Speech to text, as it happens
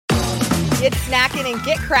Get snacking and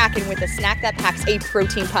get cracking with a snack that packs a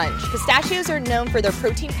protein punch. Pistachios are known for their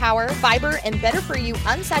protein power, fiber, and better-for-you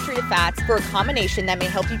unsaturated fats for a combination that may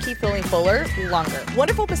help you keep feeling fuller longer.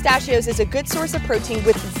 Wonderful Pistachios is a good source of protein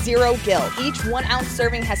with zero guilt. Each 1-ounce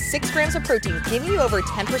serving has 6 grams of protein, giving you over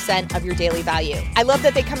 10% of your daily value. I love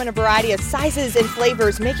that they come in a variety of sizes and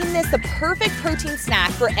flavors, making this the perfect protein snack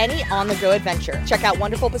for any on-the-go adventure. Check out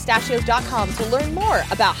wonderfulpistachios.com to learn more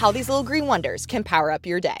about how these little green wonders can power up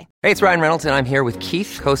your day. Hey, it's Ryan Reynolds, and I'm here with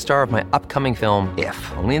Keith, co-star of my upcoming film, If,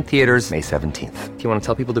 only in theaters May 17th. Do you want to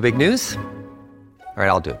tell people the big news? All right,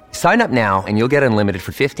 I'll do it. Sign up now and you'll get unlimited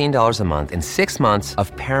for $15 a month and 6 months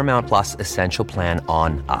of Paramount Plus Essential Plan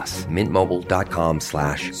on us.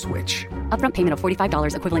 MintMobile.com/switch. Upfront payment of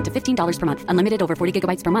 $45 equivalent to $15 per month. Unlimited over 40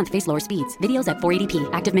 gigabytes per month. Face lower speeds. Videos at 480p.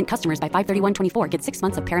 Active Mint customers by 531.24 get 6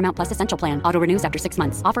 months of Paramount Plus Essential Plan. Auto renews after 6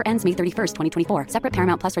 months. Offer ends May 31st, 2024. Separate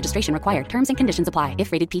Paramount Plus registration required. Terms and conditions apply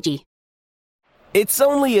if rated PG. It's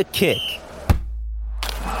only a kick.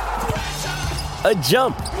 A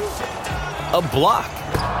jump. A block.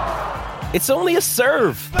 It's only a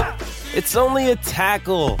serve. It's only a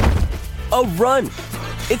tackle. A run.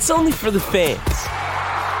 It's only for the fans.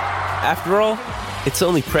 After all, it's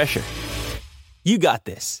only pressure. You got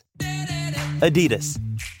this. Adidas.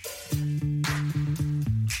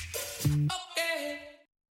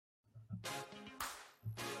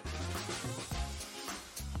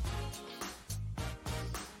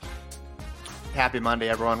 Happy Monday,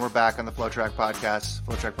 everyone. We're back on the FloTrack podcast.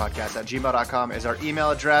 FloTrackPodcast at gmail.com is our email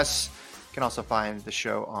address. You can also find the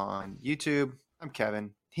show on YouTube. I'm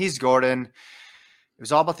Kevin. He's Gordon. It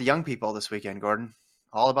was all about the young people this weekend, Gordon.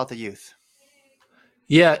 All about the youth.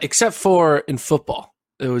 Yeah, except for in football.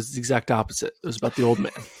 It was the exact opposite. It was about the old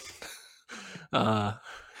man.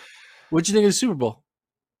 What'd you think of the Super Bowl?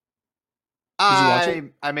 Did you watch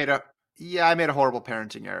it? I made a horrible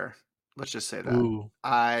parenting error. Let's just say that. Ooh.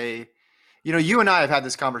 You and I have had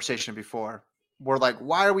this conversation before. We're like,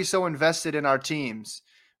 why are we so invested in our teams?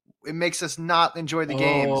 It makes us not enjoy the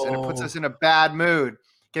games, and it puts us in a bad mood.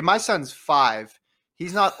 Okay, my son's 5.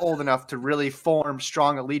 He's not old enough to really form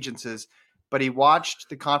strong allegiances, but he watched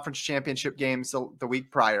the conference championship games the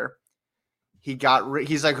week prior.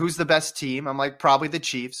 He's like, who's the best team? I'm like, probably the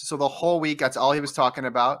Chiefs. So the whole week, that's all he was talking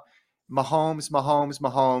about.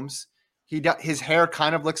 Mahomes. His hair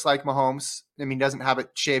kind of looks like Mahomes. I mean, he doesn't have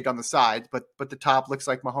it shaved on the sides, but the top looks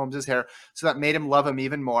like Mahomes' hair. So that made him love him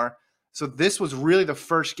even more. So this was really the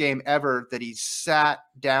first game ever that he sat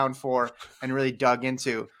down for and really dug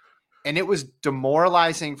into. And it was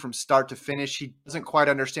demoralizing from start to finish. He doesn't quite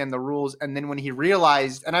understand the rules. And then when he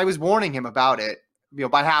realized, and I was warning him about it,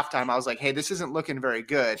 by halftime, I was like, hey, this isn't looking very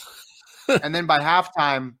good. And then by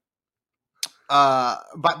halftime,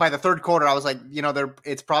 by the third quarter, I was like,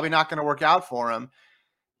 it's probably not going to work out for him.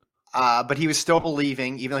 But he was still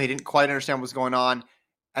believing, even though he didn't quite understand what was going on.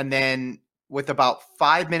 And then with about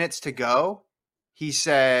 5 minutes to go, he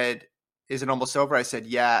said, is it almost over? I said,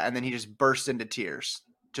 yeah. And then he just burst into tears,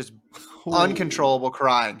 just uncontrollable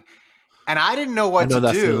crying. And I didn't know what to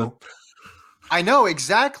do. Feeling. I know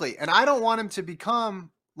exactly. And I don't want him to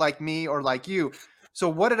become like me or like you. So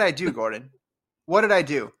what did I do, Gordon? What did I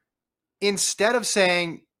do? Instead of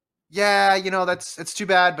saying, yeah, it's too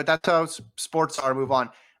bad, but that's how sports are, move on,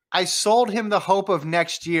 I sold him the hope of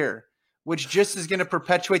next year, which just is going to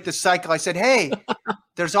perpetuate the cycle. I said, hey,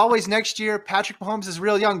 there's always next year. Patrick Mahomes is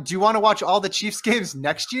real young. Do you want to watch all the Chiefs games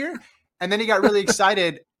next year? And then he got really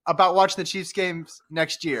excited about watching the Chiefs games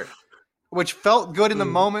next year, which felt good in the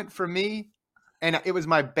moment for me. And it was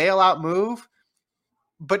my bailout move.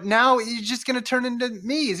 But now he's just going to turn into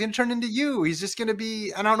me. He's going to turn into you. He's just going to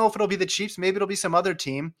be – I don't know if it'll be the Chiefs. Maybe it'll be some other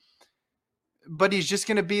team. But he's just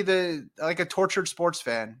going to be like a tortured sports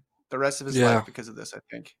fan the rest of his life because of this, I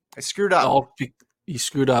think. I screwed up. You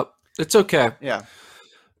screwed up. It's okay. Yeah.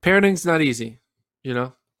 Parenting's not easy,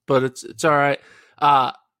 but it's all right.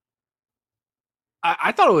 I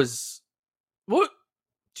thought it was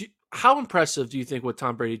 – how impressive do you think what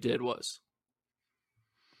Tom Brady did was?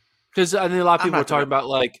 Because I think a lot of people were talking about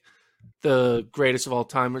like the greatest of all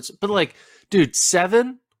time. But dude,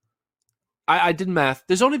 7? I did math.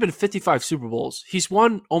 There's only been 55 Super Bowls. He's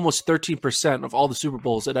won almost 13% of all the Super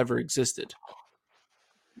Bowls that ever existed.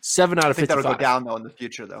 7 out of 55. I think that'll go down, though, in the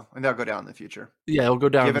future, though. And that'll go down in the future. Yeah, it'll go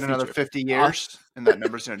down Give it another 50 years, and that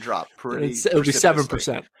number's going to drop pretty It'll be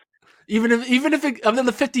 7%. Even if in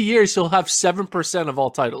the 50 years, he'll have 7% of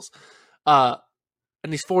all titles. And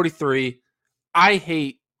he's 43. I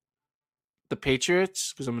hate the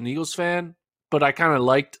Patriots because I'm an Eagles fan, but I kind of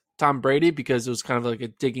liked Tom Brady because it was kind of like a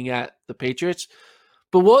digging at the Patriots.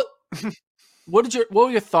 But what were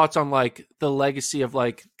your thoughts on like the legacy of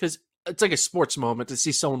like, because it's like a sports moment to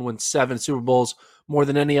see someone win 7 Super Bowls, more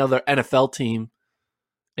than any other NFL team,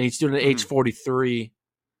 and he's doing it at age 43.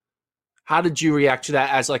 How did you react to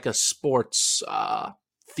that as like a sports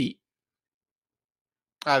feat?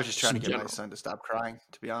 I was just trying to get my son to stop crying,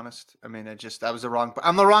 to be honest. I mean, I'm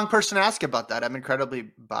the wrong person to ask about that. I'm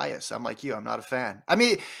incredibly biased. I'm like you. I'm not a fan. I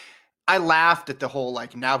mean, I laughed at the whole,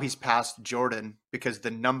 like, now he's past Jordan because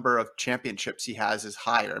the number of championships he has is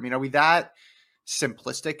higher. I mean, are we that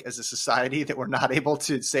simplistic as a society that we're not able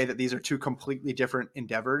to say that these are two completely different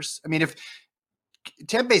endeavors? I mean, if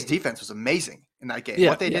Tampa Bay's defense was amazing in that game.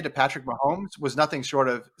 What they did to Patrick Mahomes was nothing short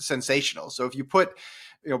of sensational. So if you put,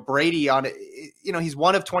 Brady on it, he's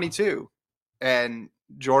 1 of 22 and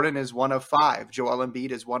Jordan is 1 of 5. Joel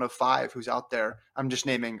Embiid is 1 of 5 who's out there. I'm just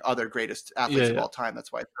naming other greatest athletes of all time.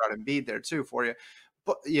 That's why I threw out Embiid there too for you.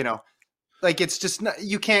 But, like, it's just not,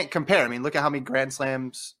 you can't compare. I mean, look at how many Grand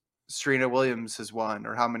Slams Serena Williams has won,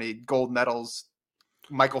 or how many gold medals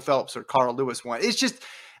Michael Phelps or Carl Lewis won. It's just,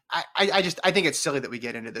 I think it's silly that we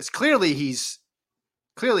get into this. Clearly he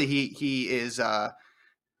is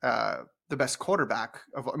the best quarterback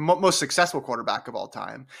of most successful quarterback of all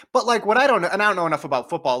time. But like, what I don't know, and I don't know enough about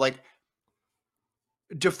football, like,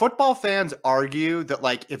 do football fans argue that,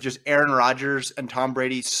 like, if just Aaron Rodgers and Tom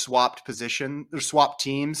Brady swapped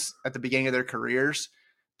teams at the beginning of their careers,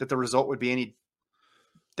 that the result would be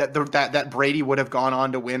that Brady would have gone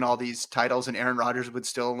on to win all these titles and Aaron Rodgers would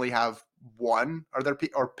still only have one?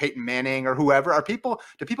 Or Peyton Manning or whoever? Do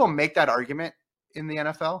people make that argument in the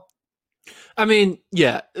NFL? I mean,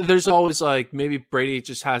 yeah, there's always like, maybe Brady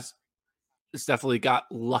it's definitely got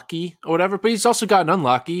lucky or whatever, but he's also gotten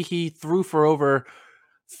unlucky. He threw for over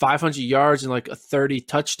 500 yards and like 30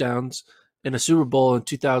 touchdowns in a Super Bowl in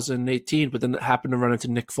 2018, but then it happened to run into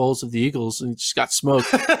Nick Foles of the Eagles and he just got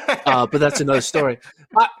smoked. But that's another story.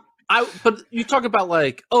 But you talk about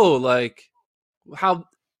like, how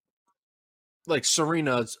like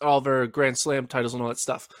Serena's all their Grand Slam titles and all that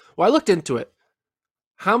stuff. Well, I looked into it.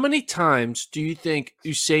 How many times do you think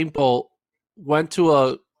Usain Bolt went to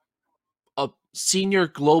a senior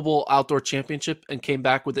global outdoor championship and came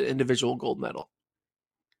back with an individual gold medal?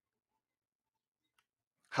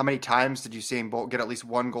 How many times did Usain Bolt get at least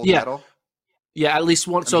one gold medal? Yeah, at least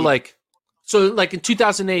one. So in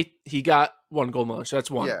 2008, he got one gold medal. So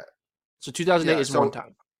that's one. Yeah. So 2008 is one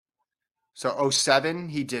time. So 2007,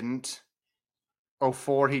 he didn't.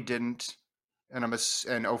 2004, he didn't. And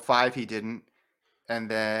 2005, he didn't. And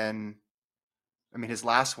then, I mean, his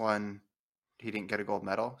last one, he didn't get a gold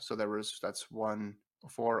medal. So that's 1,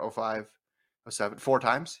 4, 05, 07. 4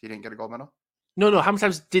 times he didn't get a gold medal. No. How many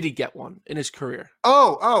times did he get one in his career?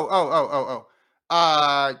 Oh.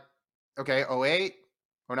 Okay. 08,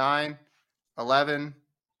 09, 11,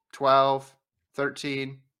 12,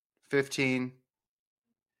 13, 15,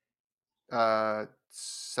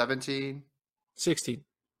 17. 16.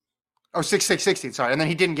 Oh, 16. Sorry. And then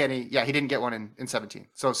he didn't get any. Yeah, he didn't get one in 17.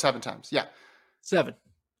 So 7 times. Yeah. 7.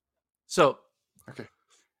 So. Okay.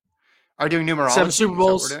 Are we doing numerology? 7 Super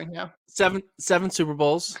Bowls. We're doing? Yeah. 7 Super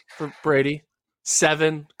Bowls for Brady.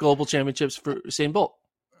 7 global championships for Usain Bolt.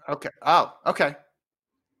 Okay. Oh, okay.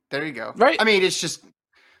 There you go. Right. I mean, I just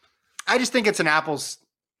think it's an apples.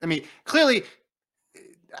 I mean, clearly,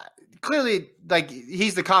 like,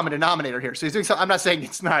 he's the common denominator here. So he's doing something. I'm not saying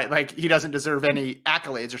it's not like he doesn't deserve any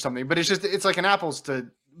accolades or something, but it's like an apples to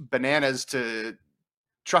bananas to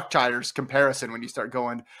truck tires comparison when you start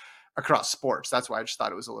going across sports. That's why I just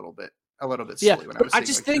thought it was a little bit silly when I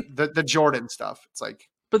was saying, the Jordan stuff. It's like,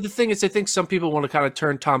 but the thing is, I think some people want to kind of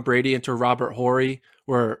turn Tom Brady into Robert Horry,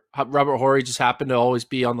 where Robert Horry just happened to always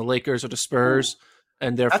be on the Lakers or the Spurs,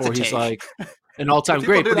 and therefore he's like an all-time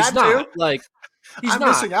great. But he's not. Like, he's not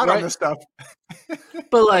missing out on this stuff.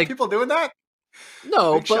 But like, people doing that?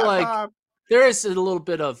 No, Big but like, Bob. There is a little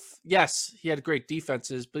bit of, yes, he had great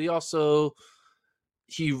defenses, but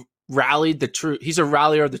he rallied the troops. He's a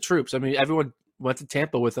rallier of the troops. I mean, everyone went to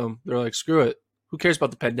Tampa with him. They're like, screw it. Who cares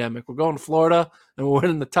about the pandemic? We're going to Florida and we're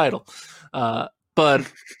winning the title. But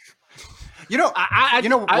I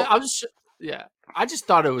just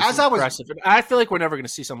thought it was impressive. I feel like we're never going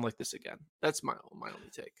to see something like this again. That's my only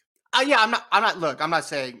take. I'm not. Look, I'm not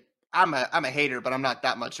saying I'm a hater, but I'm not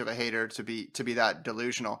that much of a hater to be that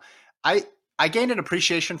delusional. I gained an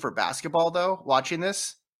appreciation for basketball though watching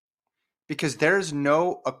this, because there's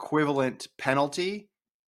no equivalent penalty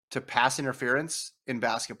to pass interference in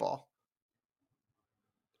basketball.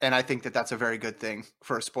 And I think that that's a very good thing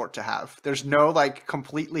for a sport to have. There's no like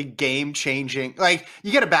completely game changing, like,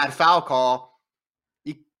 you get a bad foul call,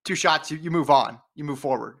 2 shots, you move on, you move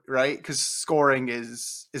forward, right? Because scoring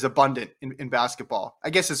is abundant in basketball. I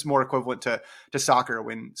guess it's more equivalent to soccer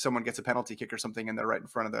when someone gets a penalty kick or something and they're right in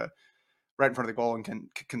front of the goal and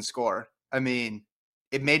can score. I mean,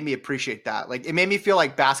 it made me appreciate that. Like, it made me feel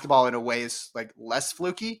like basketball in a way is like less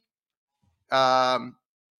fluky.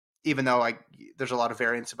 Even though there's a lot of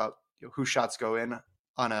variance about whose shots go in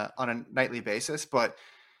on a nightly basis, but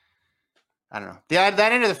I don't know.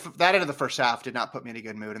 That end of the first half did not put me in a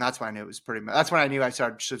good mood, and that's when I knew it was that's when I knew I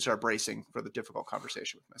should start bracing for the difficult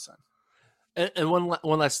conversation with my son. And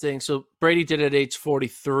one last thing. So Brady did it at age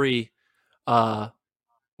 43. One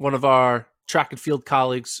of our track and field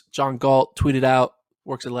colleagues, John Galt, tweeted out,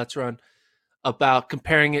 works at Let's Run, about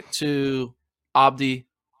comparing it to Abdi's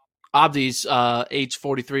age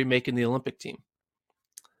 43 making the Olympic team.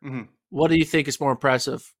 Mm-hmm. What do you think is more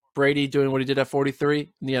impressive? Brady doing what he did at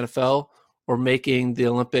 43 in the NFL, or making the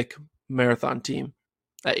Olympic marathon team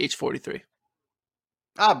at age 43?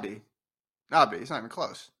 Abdi. It's not even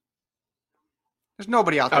close. There's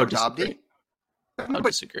nobody out there with Abdi. I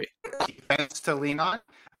disagree. Defense to lean on.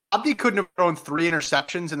 Abdi couldn't have thrown 3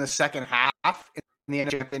 interceptions in the second half in the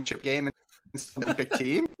championship game in the Olympic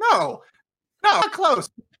team. No, not close.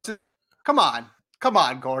 Come on,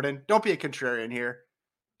 Gordon. Don't be a contrarian here.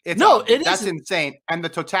 That's insane. And the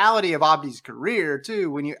totality of Abdi's career,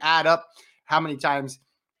 too, when you add up how many times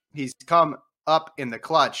he's come up in the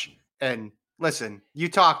clutch. And listen, you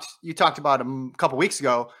talked about him a couple weeks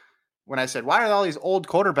ago when I said, why are all these old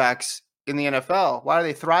quarterbacks in the NFL? Why are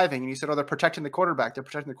they thriving? And you said, they're protecting the quarterback. They're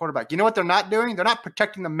protecting the quarterback. You know what they're not doing? They're not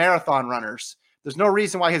protecting the marathon runners. There's no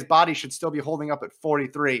reason why his body should still be holding up at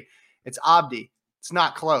 43. It's Abdi. It's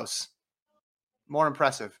not close. More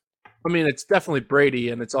impressive. I mean, it's definitely Brady,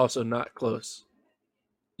 and it's also not close.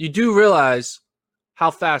 You do realize how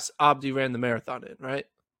fast Abdi ran the marathon in, right?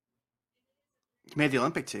 He made the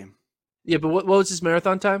Olympic team. Yeah, but what was his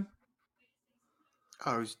marathon time?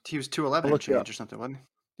 Oh, he was 2:11 and change or something, wasn't he?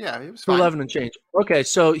 Yeah, he was fine. 2:11 and change. Okay,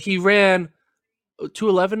 so he ran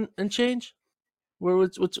 2:11 and change?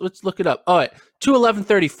 Let's look it up. All right,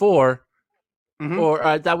 2:11:34,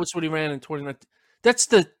 or that was what he ran in 2019. That's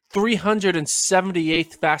the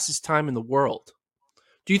 378th fastest time in the world.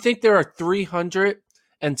 Do you think there are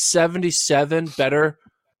 377 better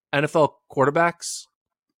NFL quarterbacks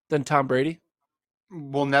than Tom Brady?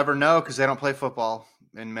 We'll never know because they don't play football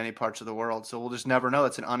in many parts of the world. So we'll just never know.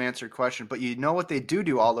 It's an unanswered question. But you know what they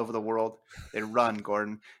do all over the world? They run,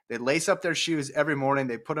 Gordon. They lace up their shoes every morning.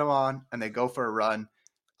 They put them on and they go for a run.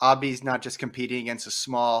 Abdi's not just competing against a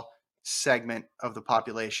small segment of the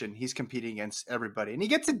population. He's competing against everybody, and he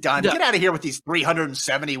gets it done. Yeah. Get out of here with these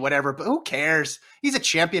 370 whatever, but who cares? He's a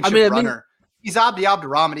championship runner. He's Abdi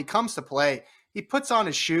Abdurrahman. He comes to play. He puts on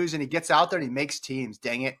his shoes and he gets out there and he makes teams.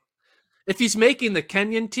 Dang it. If he's making the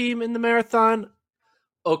Kenyan team in the marathon,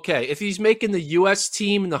 okay. If he's making the U.S.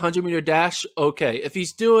 team in the 100-meter dash, okay. If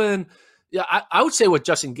he's doing, I would say what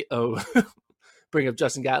bring up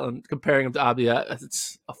Justin Gatlin, comparing him to Abdi,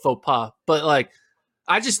 it's a faux pas. But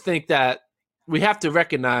I just think that we have to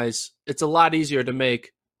recognize it's a lot easier to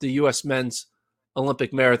make the U.S. men's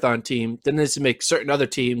Olympic marathon team than it is to make certain other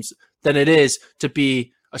teams than it is to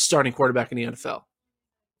be a starting quarterback in the NFL.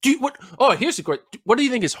 Here's the question. What do you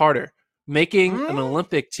think is harder, making an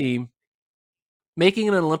Olympic team,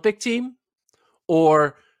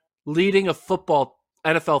 or leading a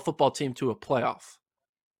NFL football team to a playoff?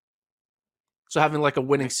 So having a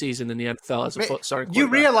winning season in the NFL as a starting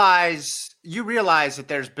quarterback. You realize that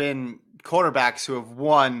there's been quarterbacks who have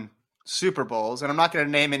won Super Bowls, and I'm not going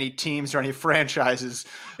to name any teams or any franchises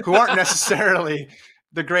who aren't necessarily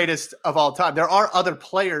the greatest of all time. There are other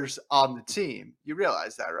players on the team. You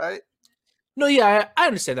realize that, right? No, yeah, I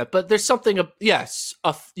understand that, but there's something.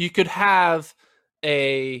 You could have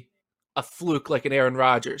a fluke like an Aaron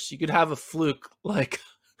Rodgers. You could have a fluke like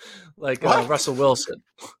Russell Wilson.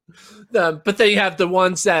 But then you have the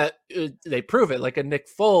ones that they prove it, like a Nick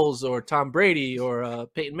Foles or Tom Brady or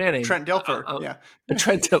Peyton Manning. Trent Dilfer, yeah.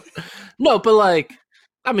 Trent Dilfer. No, but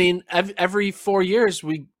every 4 years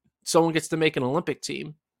someone gets to make an Olympic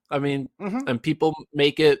team. I mean, and people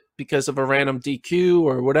make it because of a random DQ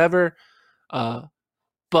or whatever. But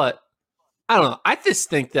I don't know. I just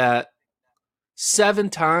think that 7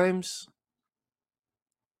 times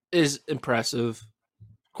is impressive.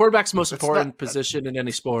 Quarterback's most important position in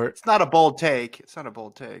any sport. It's not a bold take.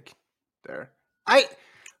 There. I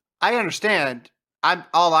understand.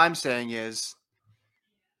 All I'm saying is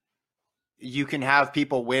you can have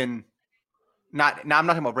people win. I'm not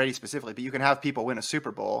talking about Brady specifically, but you can have people win a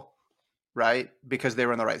Super Bowl, right? Because they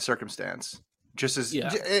were in the right circumstance. Just as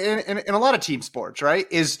in a lot of team sports, right?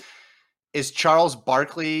 Is is Charles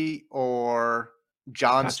Barkley or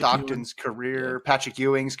John Patrick Stockton's Patrick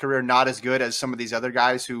Ewing's career not as good as some of these other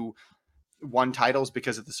guys who won titles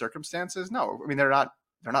because of the circumstances? No, I mean, they're not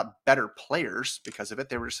better players because of it.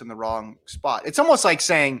 They were just in the wrong spot. It's almost like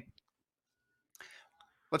saying,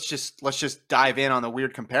 let's just dive in on the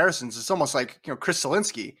weird comparisons. It's almost like, Chris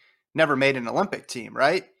Selinsky never made an Olympic team,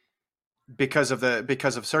 right? Because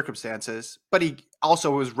of circumstances, but he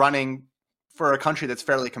also was running for a country that's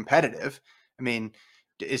fairly competitive. I mean,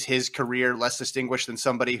 is his career less distinguished than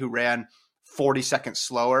somebody who ran 40 seconds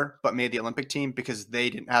slower but made the Olympic team because they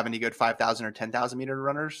didn't have any good 5,000 or 10,000 meter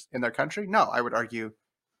runners in their country? No, I would argue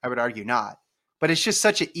not. But it's just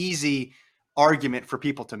such an easy argument for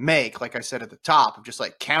people to make, like I said at the top, of just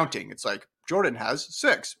like counting. It's like Jordan has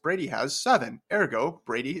 6, Brady has 7. Ergo,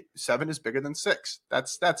 Brady 7 is bigger than 6.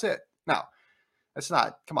 That's it. No, that's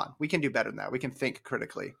not. Come on, we can do better than that. We can think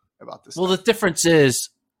critically about this. Well, the difference is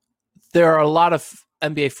there are a lot of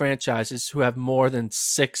NBA franchises who have more than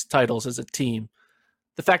 6 titles as a team.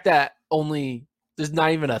 The fact that there's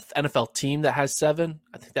not even an NFL team that has 7,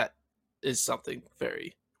 I think that is something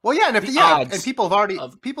very well. Yeah, and people have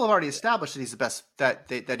already established that he's the best,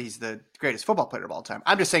 that he's the greatest football player of all time.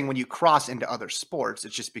 I'm just saying when you cross into other sports,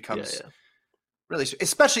 it just becomes really,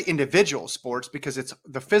 especially individual sports, because it's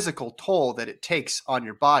the physical toll that it takes on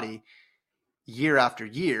your body year after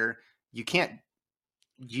year. You can't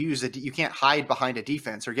you can't hide behind a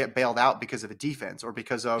defense or get bailed out because of a defense or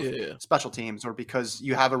because of special teams or because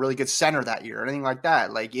you have a really good center that year or anything like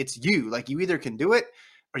that. Like, it's you. Like, you either can do it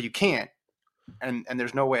or you can't, and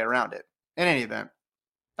there's no way around it. In any event,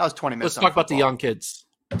 that was 20 minutes. Let's talk about the young kids.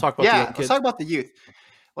 Let's talk about the youth.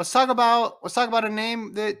 Let's talk about a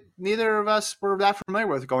name that neither of us were that familiar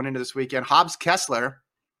with going into this weekend. Hobbs Kessler,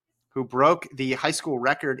 who broke the high school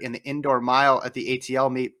record in the indoor mile at the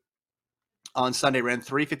ATL meet on Sunday, ran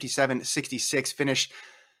 3:57.66, finished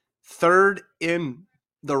third in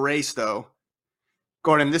the race though.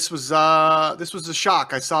 Gordon, this was a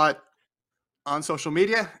shock. I saw it on social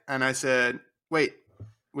media and I said, wait,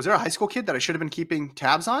 was there a high school kid that I should have been keeping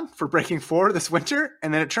tabs on for breaking 4 this winter?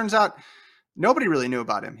 And then it turns out nobody really knew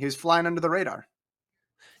about him. He was flying under the radar.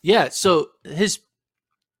 Yeah, so his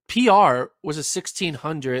PR was a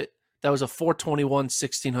 1600. That was a 4:21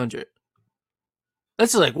 1600.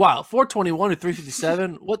 That's like, wow, 4:21 to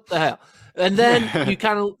 3:57. What the hell? And then you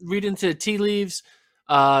kind of read into the tea leaves.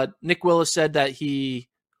 Nick Willis said that he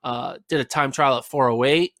did a time trial at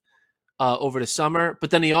 4:08 over the summer, but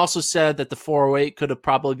then he also said that the 4:08 could have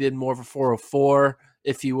probably been more of a 4:04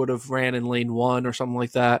 if he would have ran in lane 1 or something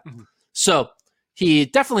like that. Mm-hmm. So he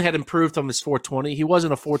definitely had improved on his 4:20. He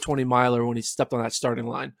wasn't a 4:20 miler when he stepped on that starting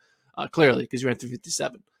line, clearly, because he ran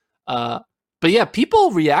 3:57. But yeah,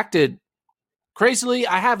 people reacted crazily.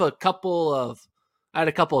 I had a couple of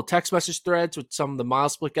text message threads with some of the mile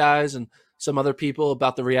split guys and some other people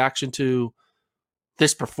about the reaction to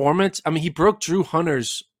this performance. I mean, he broke Drew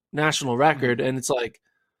Hunter's national record, and it's like,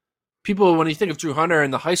 people, when you think of Drew Hunter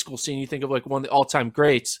in the high school scene, you think of like one of the all-time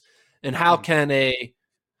greats. And how can a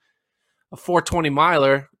 4:20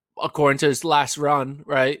 miler, according to his last run,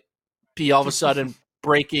 right, be all of a sudden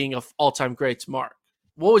breaking an all-time greats mark?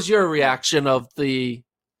 What was your reaction of the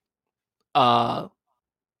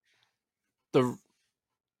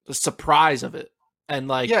surprise of it, and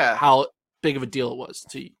like how big of a deal it was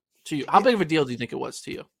to you? How big of a deal do you think it was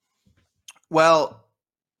to you? Well,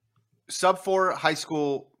 sub-4 high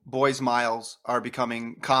school boys miles are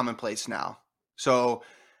becoming commonplace now. So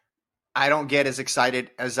I don't get as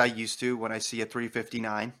excited as I used to when I see a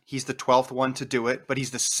 3:59. He's the 12th one to do it, but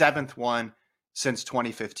he's the 7th one since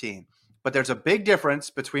 2015. But there's a big difference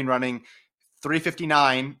between running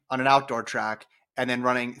 3:59 on an outdoor track and then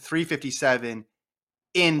running 3:57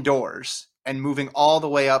 indoors and moving all the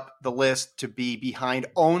way up the list to be behind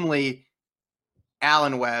only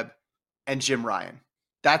Alan Webb and Jim Ryan.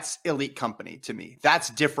 That's elite company to me.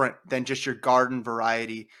 That's different than just your garden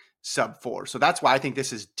variety sub-4. So that's why I think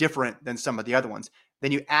this is different than some of the other ones.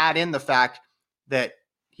 Then you add in the fact that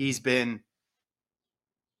he's been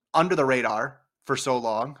under the radar for so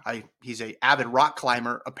long. He's an avid rock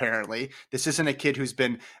climber, apparently. This isn't a kid who's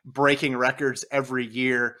been breaking records every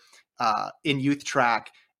year in youth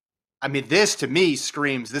track. I mean, this to me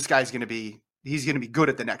screams this guy's going to be good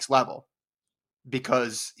at the next level,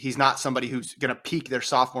 because he's not somebody who's going to peak their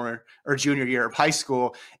sophomore or junior year of high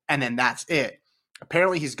school and then that's it.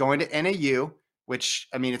 Apparently he's going to NAU, which,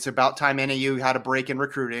 I mean, it's about time NAU had a break in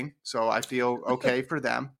recruiting. So I feel okay for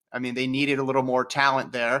them. I mean, they needed a little more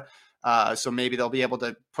talent there. So maybe they'll be able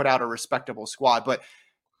to put out a respectable squad. But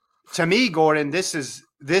to me, Gordon, this is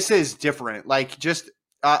different. Like, just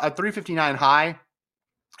a 3:59 high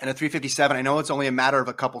And a 357, I know it's only a matter of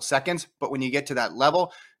a couple seconds, but when you get to that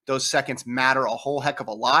level, those seconds matter a whole heck of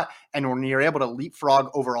a lot. And when you're able to leapfrog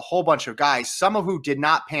over a whole bunch of guys, some of who did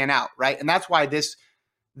not pan out, right? And that's why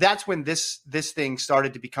that's when this thing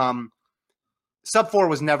started to become sub 4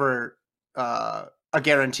 was never a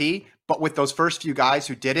guarantee, but with those first few guys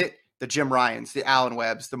who did it, the Jim Ryans, the Alan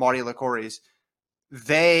Webbs, the Marty LaCourys,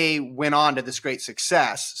 they went on to this great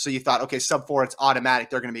success. So you thought, okay, sub 4, it's automatic.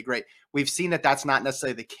 They're going to be great. We've seen that that's not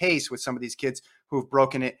necessarily the case with some of these kids who've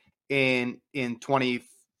broken it in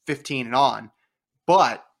 2015 and on.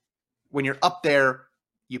 But when you're up there,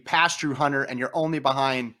 you pass Drew Hunter and you're only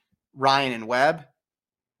behind Ryan and Webb,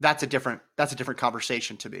 that's a different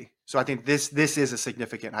conversation to me. So I think this is a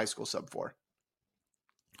significant high school sub 4.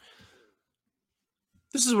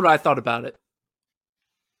 This is what I thought about it.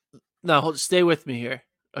 Now, stay with me here,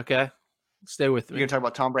 okay? Stay with me. You're going to talk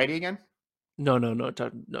about Tom Brady again? No.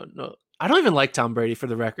 I don't even like Tom Brady, for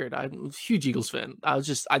the record. I'm a huge Eagles fan. I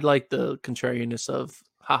like the contrarianness of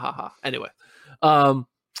ha ha ha. Anyway.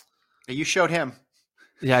 You showed him.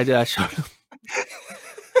 Yeah, I did. I showed him.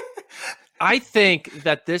 I think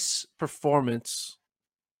that this performance,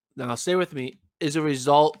 now stay with me, is a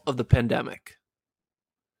result of the pandemic.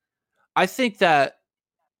 I think that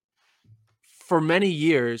for many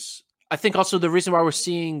years, I think also the reason why we're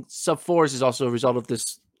seeing sub 4s is also a result of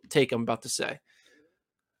this take I'm about to say.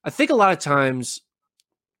 I think a lot of times,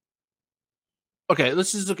 okay,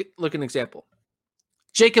 let's just look at an example.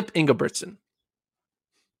 Jacob Ingebrigtsen.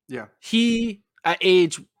 Yeah. He, at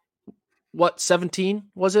age, 17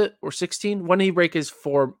 was it? Or 16? When did he break his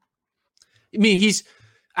 4? I mean, he's,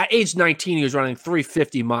 at age 19, he was running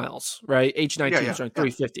 350 miles, right? Age 19, he was running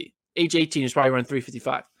 350. Age 18, he's probably running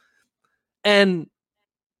 355. And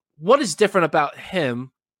what is different about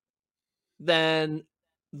him than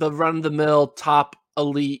the run-of-the-mill top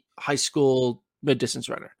elite high school mid-distance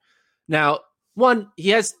runner? Now, one, he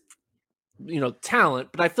has, talent,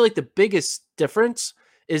 but I feel like the biggest difference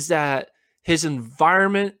is that his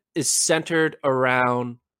environment is centered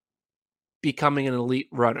around becoming an elite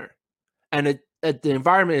runner. And the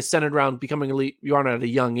environment is centered around becoming an elite runner at a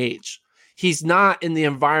young age. He's not in the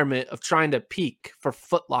environment of trying to peak for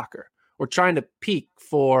Foot Locker or trying to peak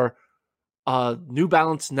for New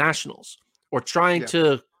Balance Nationals or trying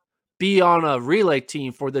to be on a relay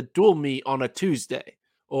team for the dual meet on a Tuesday,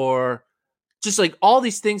 or just like all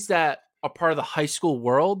these things that are part of the high school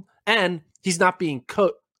world. And he's not being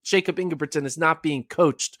coached. Jacob Ingebrigtsen is not being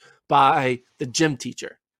coached by the gym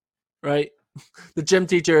teacher, right? The gym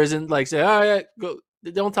teacher isn't like, say, all right, go.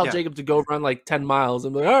 Don't tell Jacob to go run like 10 miles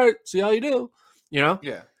and be like, all right, see how you do, Yeah.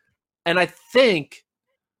 And I think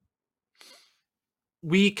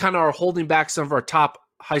we kind of are holding back some of our top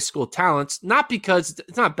high school talents, not because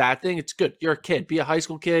it's not a bad thing. It's good. You're a kid. Be a high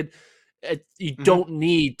school kid. You don't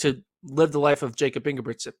need to live the life of Jacob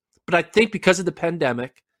Ingebrigtsen. But I think because of the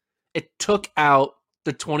pandemic, it took out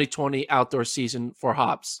the 2020 outdoor season for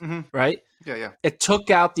Hobbs, right? Yeah. It took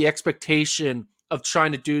out the expectation of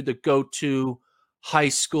trying to do the go-to high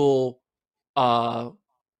school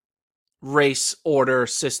race order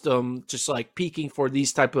system, just like peaking for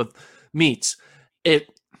these type of meets. It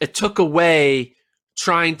took away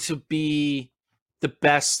trying to be the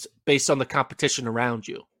best based on the competition around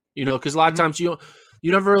you, because a lot of times you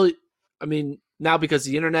never really, now because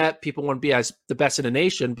of the internet, people want to be as the best in the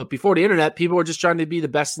nation, but before the internet, people were just trying to be the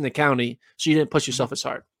best in the county. So you didn't push yourself as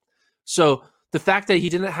hard. So the fact that he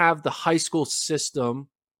didn't have the high school system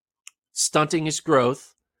stunting his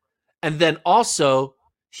growth, and then also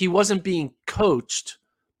he wasn't being coached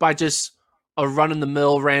by just a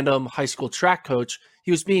run-in-the-mill random high school track coach.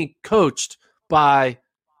 He was being coached by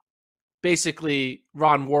basically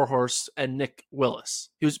Ron Warhorse and Nick Willis.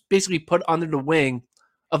 He was basically put under the wing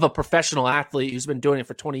of a professional athlete who's been doing it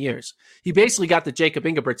for 20 years. He basically got the Jacob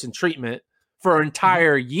Ingebrigtsen treatment for an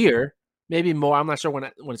entire year, maybe more. I'm not sure when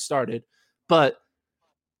it started, but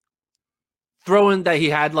throw in that he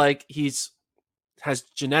had has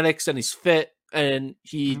genetics and he's fit and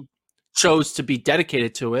he chose to be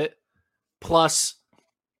dedicated to it, plus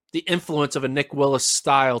the influence of a Nick Willis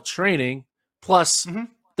style training, plus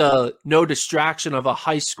the no distraction of a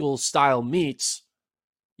high school style meets,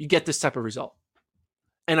 you get this type of result.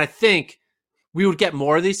 And I think we would get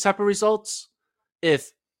more of these type of results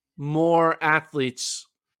if more athletes,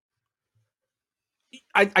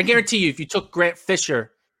 I guarantee you, if you took Grant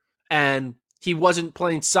Fisher and he wasn't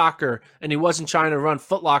playing soccer and he wasn't trying to run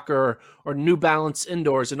Foot Locker or New Balance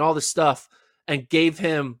indoors and all this stuff and gave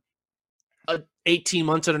him 18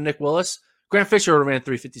 months under Nick Willis, Grant Fisher would have ran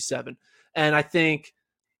 357. And I think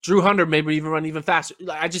Drew Hunter maybe even run even faster.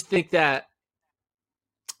 I just think that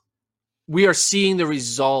we are seeing the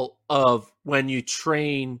result of when you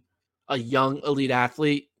train a young elite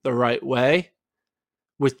athlete the right way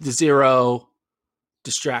with the zero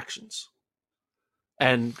distractions.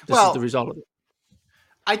 And this is the result of it.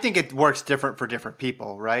 I think it works different for different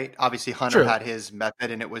people, right? Obviously, Hunter had his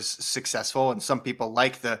method and it was successful. And some people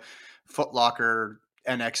like the Foot Locker,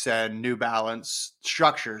 NXN, New Balance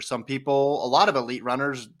structure. Some people, a lot of elite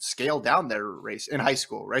runners scale down their race in high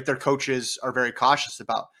school, right? Their coaches are very cautious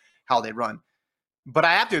about how they run. But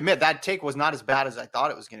I have to admit that take was not as bad as I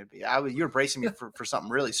thought it was going to be. You were bracing me for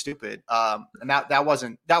something really stupid. And that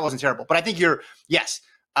wasn't terrible. But I think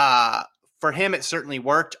for him, it certainly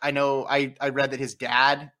worked. I know I read that his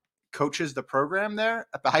dad coaches the program there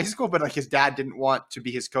at the high school, but like his dad didn't want to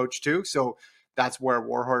be his coach too. So that's where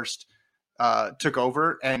Warhorst took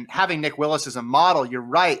over. And having Nick Willis as a model, you're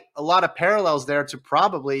right. A lot of parallels there to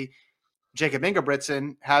probably Jacob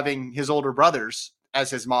Ingebrigtsen having his older brothers as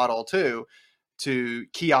his model too, to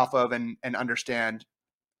key off of and understand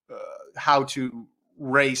how to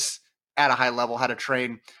race at a high level, how to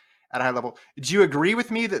train at a high level. Do you agree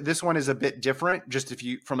with me that this one is a bit different? Just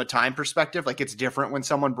from a time perspective, like it's different when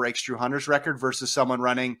someone breaks Drew Hunter's record versus someone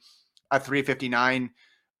running a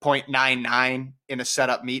 359.99 in a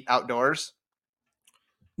setup meet outdoors?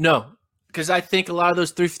 No, because I think a lot of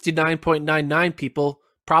those 359.99 people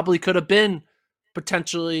probably could have been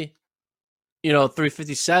potentially,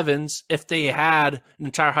 357s if they had an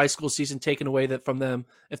entire high school season taken away from them,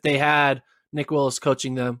 if they had Nick Willis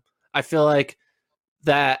coaching them. I feel like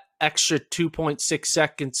that extra 2.6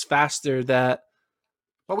 seconds faster that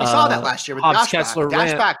we saw that last year with Hobbs, Kessler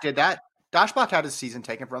Dashback did that. Dashback had his season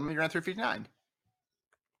taken from him. He ran 359.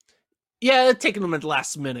 Yeah, taking him at the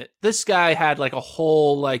last minute. This guy had like a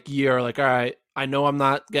whole year. All right, I know I'm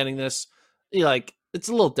not getting this. It's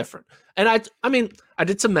a little different. And I mean, I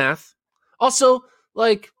did some math. Also,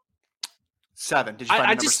 7. Did you find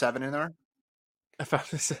number 7 in there? I found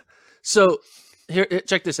this. So here,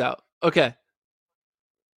 check this out. Okay.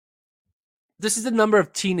 This is the number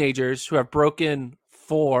of teenagers who have broken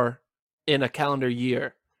 4 in a calendar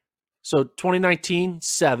year. So 2019,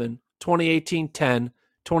 7, 2018, 10,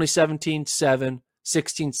 2017, 7,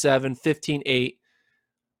 16, 7, 15, 8,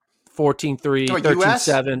 14, 3, 13,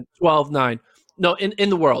 7, 12, 9. No, in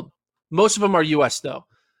the world. Most of them are U.S. though.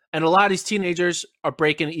 And a lot of these teenagers are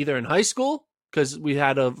breaking either in high school because we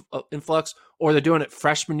had a influx, or they're doing it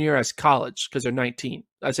freshman year as college because they're 19.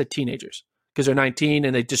 I said teenagers. Because they're 19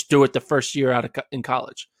 and they just do it the first year in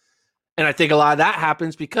college. And I think a lot of that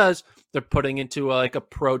happens because they're putting into a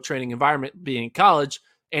pro training environment. Being in college,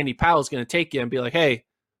 Andy Powell's going to take you and be like, hey,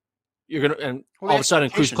 you're going to, and all of a sudden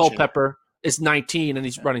Cruz Culpepper is 19 and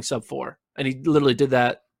he's running sub 4. And he literally did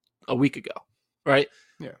that a week ago. Right.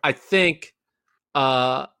 Yeah. I think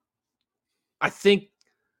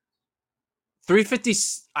 350,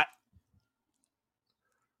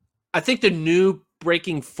 I think the new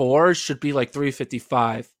breaking 4 should be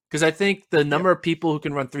 355, because I think the number of people who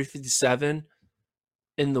can run 357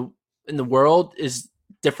 in the world is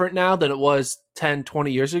different now than it was 10,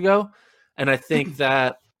 20 years ago. And I think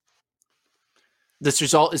that this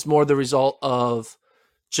result is more the result of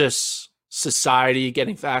just society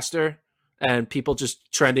getting faster and people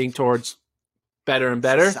just trending towards better and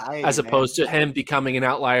better, as opposed to him becoming an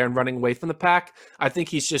outlier and running away from the pack. I think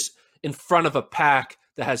he's just in front of a pack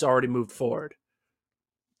that has already moved forward.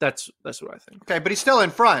 That's what I think. Okay, but he's still in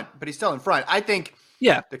front. I think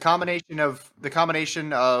the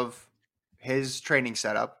combination of his training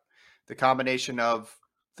setup, the combination of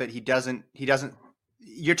that he doesn't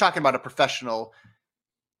you're talking about a professional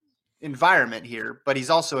environment here, but he's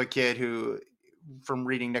also a kid who, from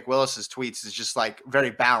reading Nick Willis's tweets, is just very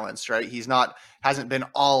balanced, right? Hasn't been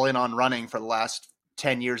all in on running for the last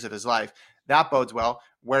 10 years of his life. That bodes well.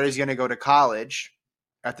 Where he's going to go to college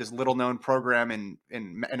at this little known program in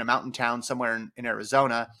a mountain town somewhere in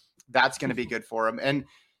Arizona, that's going to be good for him. And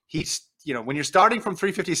he's, when you're starting from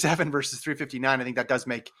 357 versus 359, I think that does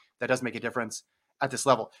make a difference at this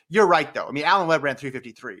level. You're right though. I mean, Alan Webb ran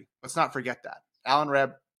 353. Let's not forget that. Alan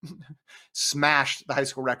Webb smashed the high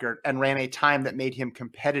school record and ran a time that made him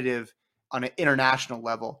competitive on an international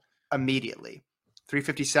level immediately.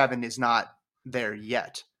 357 is not there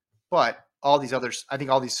yet, but all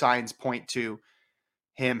these signs point to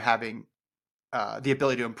him having the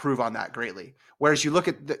ability to improve on that greatly. Whereas you look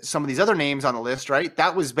at some of these other names on the list, right?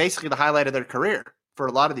 That was basically the highlight of their career for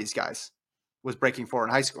a lot of these guys, was breaking 4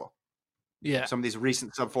 in high school. Yeah. Some of these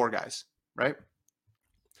recent sub 4 guys, right?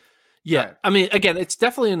 Yeah. Right. I mean, again, it's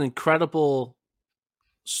definitely an incredible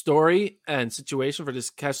story and situation for this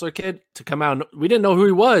Kessler kid to come out. We didn't know who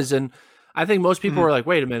he was. And I think most people were like,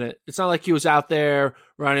 wait a minute. It's not like he was out there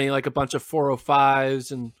running like a bunch of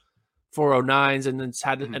 405s and 409s and then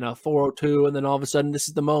had in a 402. And then all of a sudden, this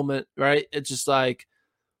is the moment, right? It's just like,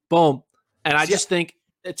 boom. And I just think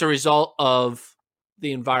it's a result of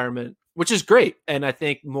the environment, which is great. And I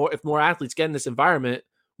think if more athletes get in this environment,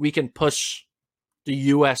 we can push the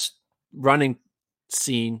U.S. running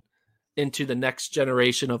scene into the next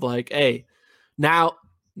generation of like, hey, now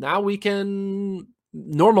we can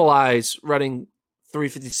normalize running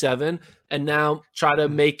 357 and now try to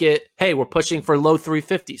make it, hey, we're pushing for low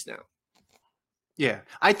 350s now. Yeah.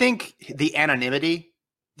 I think the anonymity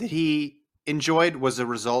that he enjoyed was a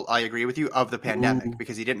result, I agree with you, of the pandemic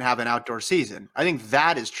because he didn't have an outdoor season. I think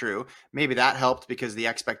that is true. Maybe that helped because the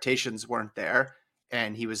expectations weren't there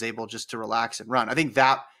and he was able just to relax and run. I think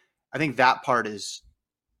that part is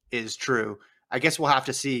true. I guess we'll have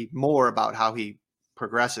to see more about how he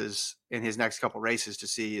progresses in his next couple races to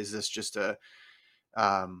see, is this just a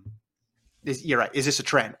you're right. Is this a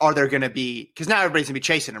trend? Are there going to be, because now everybody's going to be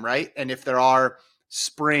chasing him, right? And if there are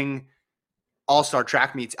spring all-star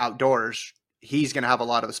track meets outdoors, he's going to have a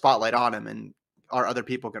lot of the spotlight on him, and are other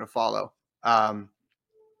people going to follow? But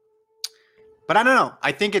I don't know.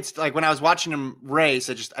 I think it's like when I was watching him race,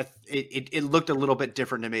 it looked a little bit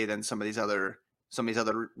different to me than some of these other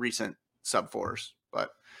recent sub-4s, but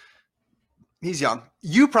he's young.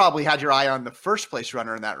 You probably had your eye on the first place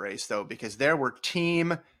runner in that race though, because there were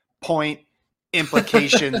team point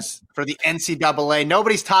implications for the NCAA.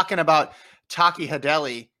 Nobody's talking about Taki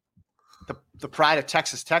Hadeli, the pride of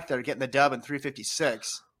Texas Tech, there getting the dub in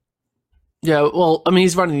 356. Yeah, well, I mean,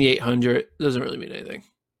 he's running the 800. It doesn't really mean anything.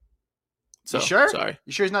 So, you sure? Sorry.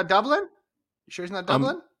 You sure he's not doubling?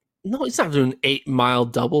 No, he's not doing an 8-mile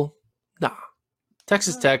double. Nah.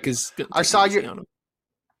 Texas Tech is good. I saw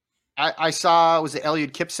was it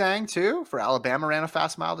Eliud Kipsang too for Alabama ran a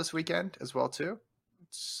fast mile this weekend as well too.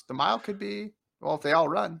 The mile could be, well, if they all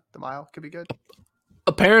run, the mile could be good.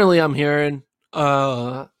 Apparently I'm hearing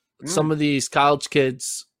some of these college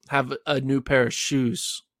kids have a new pair of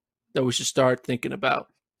shoes that we should start thinking about.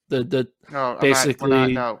 That's what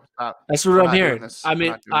I'm hearing. I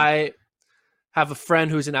mean, I have a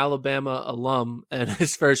friend who's an Alabama alum, and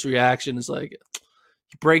his first reaction is like,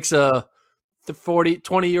 he breaks the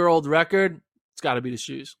 20-year-old record. It's got to be the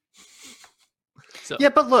shoes. So. Yeah,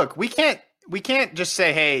 but look, we can't just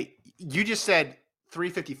say, hey, you just said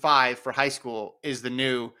 355 for high school is the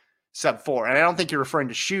new sub-4, and I don't think you're referring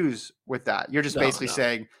to shoes with that. You're just basically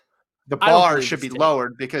saying the bar should be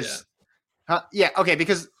lowered because,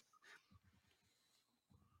 because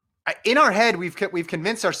in our head we've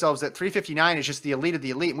convinced ourselves that 359 is just the elite of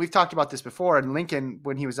the elite, and we've talked about this before. And Lincoln,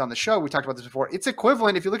 when he was on the show, we talked about this before. It's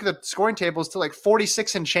equivalent, if you look at the scoring tables, to like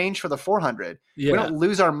 46 and change for the 400. Yeah. We don't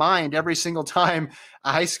lose our mind every single time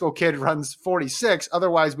a high school kid runs 46.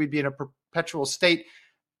 Otherwise, we'd be in a perpetual state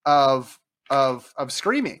of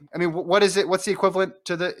screaming. I mean, what is it? What's the equivalent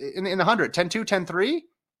to in the 100? 10-2, 10-3?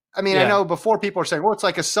 I mean, I know before people are saying, well, it's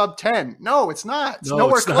like a sub 10. No, it's not. It's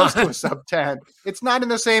nowhere close to a sub 10. It's not in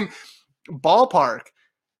the same ballpark.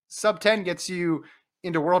 Sub 10 gets you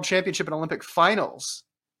into world championship and Olympic finals.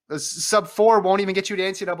 The sub 4 won't even get you to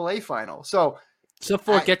NCAA final. So sub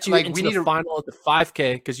 4 gets you into the final at the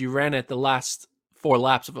 5K because you ran it the last 4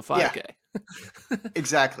 laps of a 5K. Yeah.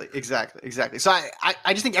 Exactly. So I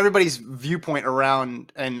just think everybody's viewpoint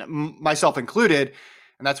around, and myself included,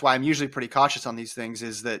 and that's why I'm usually pretty cautious on these things,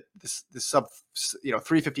 is that this sub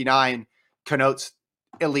 359 connotes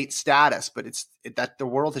elite status, but that the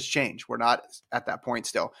world has changed. We're not at that point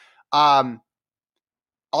still. Also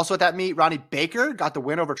at that meet, Ronnie Baker got the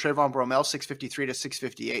win over Trayvon Bromell, 653 to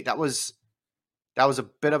 658. That was a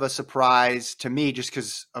bit of a surprise to me just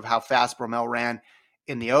because of how fast Bromell ran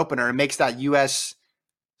in the opener. It makes that U.S.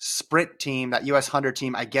 sprint team, that U.S. 100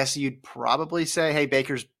 team, I guess you'd probably say, hey,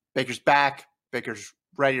 Baker's back. Baker's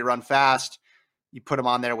ready to run fast. You put him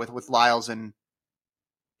on there with Lyles and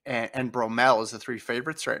Bromell as the 3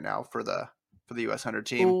 favorites right now for the U.S. 100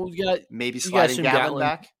 team. Well, maybe sliding Gatlin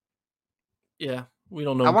back. Yeah, we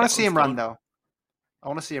don't know. I want to see him run though.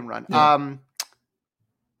 Yeah.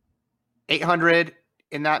 800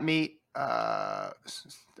 in that meet.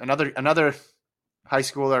 Another high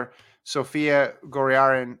schooler, Sophia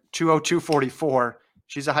Goriarin, 202.44.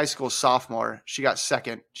 She's a high school sophomore. She got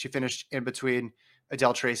second. She finished in between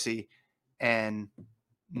Adele Tracy and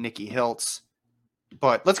Nikki Hiltz.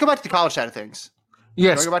 But let's go back to the college side of things.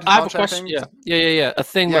 Yes, I have a question. Yeah. A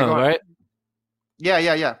thing though, right? Yeah.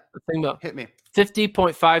 A thing though. Hit me.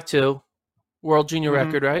 50.52 world junior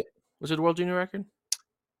record, right? Was it a world junior record?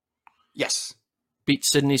 Yes. Beat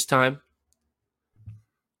Sydney's time.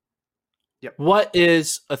 Yep. What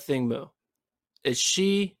is a thing, Moo? is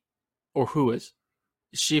she or who is?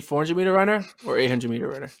 Is she a 400-meter runner or 800-meter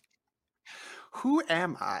runner? Who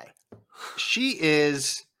am I?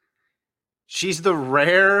 She's the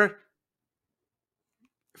rare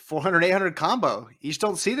 400, 800 combo. You just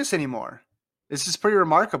don't see this anymore. This is pretty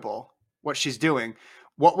remarkable what she's doing.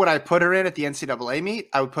 What would I put her in at the NCAA meet?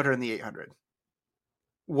 I would put her in the 800.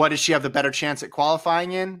 What does she have the better chance at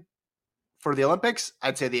qualifying in for the Olympics?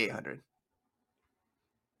 I'd say the 800.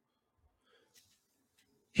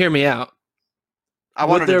 Hear me out. I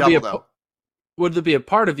want her to double, though. Would there be a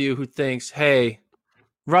part of you who thinks, hey,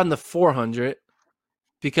 run the 400?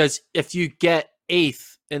 Because if you get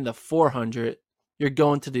 8th in the 400, you're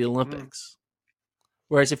going to the Olympics.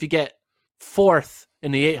 Whereas if you get 4th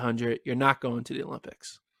in the 800, you're not going to the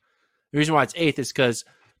Olympics. The reason why it's 8th is because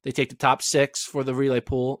they take the top 6 for the relay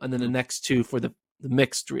pool and then the next 2 for the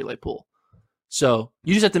mixed relay pool. So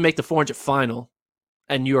you just have to make the 400 final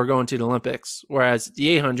and you are going to the Olympics. Whereas the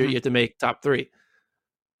 800, you have to make top 3.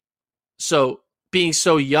 So being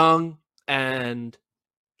so young and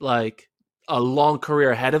like a long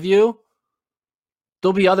career ahead of you,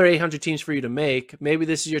 there'll be other 800 teams for you to make. Maybe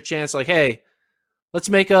this is your chance. Like, hey, let's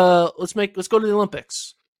go to the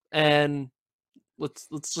Olympics and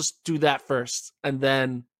let's just do that first and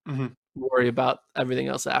then worry about everything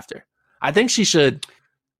else after. I think she should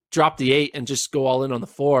drop the 8 and just go all in on the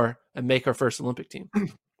 4 and make her first Olympic team.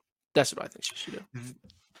 That's what I think she should do.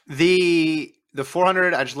 The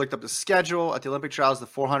 400, I just looked up the schedule at the Olympic trials. The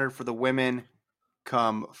 400 for the women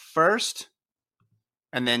come first,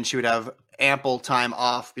 and then she would have ample time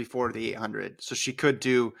off before the 800. So she could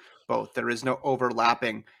do both. There is no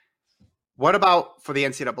overlapping. What about for the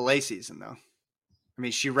NCAA season, though? I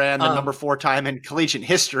mean, she ran the number 4 time in collegiate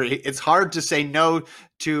history. It's hard to say no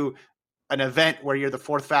to an event where you're the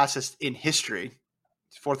 4th fastest in history,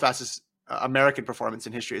 4th fastest American performance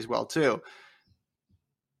in history as well, too.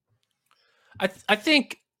 I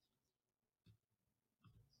think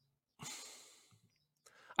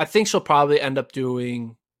she'll probably end up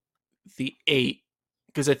doing the 8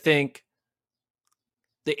 because I think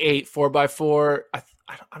the 8 4x4. I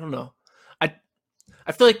don't know. I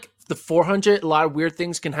feel like the 400, a lot of weird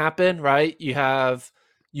things can happen, right? You have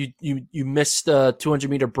you miss the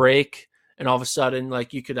 200-meter break, and all of a sudden,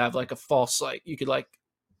 like you could have like a false, like you could like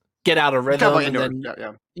get out of rhythm and then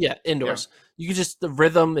indoors. Yeah. You could just, the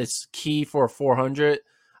rhythm is key for a 400.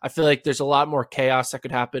 I feel like there's a lot more chaos that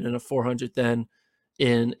could happen in a 400 than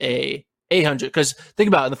in a 800. Because think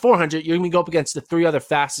about it, in the 400, you're going to go up against the 3 other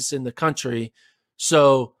fastest in the country.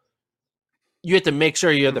 So you have to make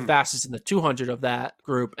sure you're the fastest in the 200 of that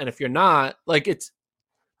group. And if you're not, like it's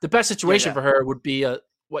the best situation for her would be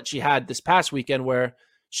what she had this past weekend where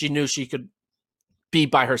she knew she could be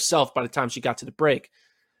by herself by the time she got to the break.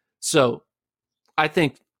 So I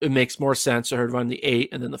think it makes more sense for her to run the 8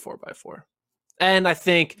 and then the 4x4. And I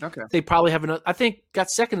think they probably have another. I think got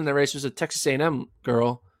second in the race was a Texas A&M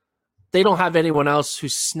girl. They don't have anyone else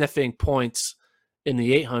who's sniffing points in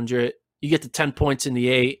the 800. You get to 10 points in the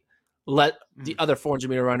 8. Let the other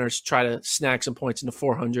 400-meter runners try to snag some points in the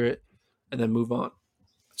 400 and then move on.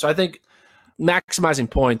 So I think maximizing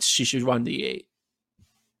points, she should run the 8.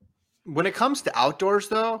 When it comes to outdoors,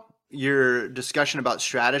 though, your discussion about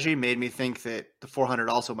strategy made me think that the 400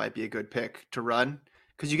 also might be a good pick to run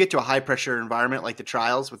because you get to a high-pressure environment like the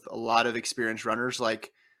trials with a lot of experienced runners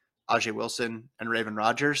like Ajay Wilson and Raven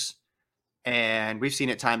Rogers. And we've seen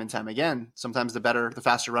it time and time again. Sometimes the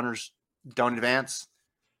faster runners don't advance.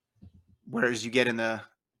 Whereas you get in the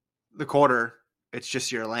quarter, it's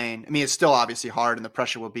just your lane. I mean, it's still obviously hard and the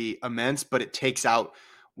pressure will be immense, but it takes out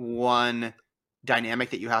one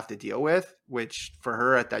dynamic that you have to deal with, which for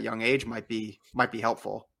her at that young age might be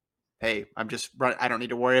helpful. Hey, I don't need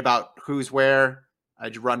to worry about who's where. I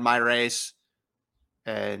just run my race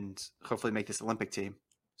and hopefully make this Olympic team.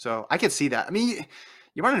 So I could see that. I mean,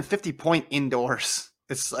 you're running 50-point indoors.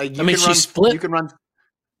 It's like you can run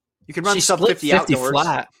sub 50 outdoors.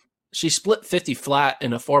 Flat. She split 50 flat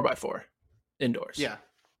in a 4x4 indoors. Yeah.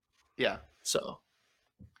 Yeah. So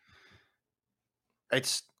we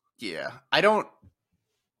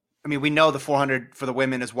know the 400 for the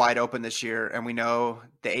women is wide open this year, and we know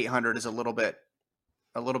the 800 is a little bit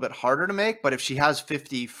harder to make. But if she has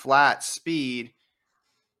 50 flat speed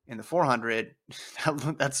in the 400,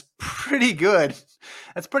 that's pretty good.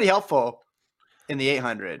 That's pretty helpful in the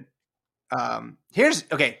 800.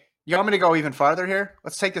 You want me to go even farther here?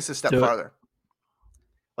 Let's take this a step farther.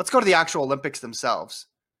 Let's go to the actual Olympics themselves.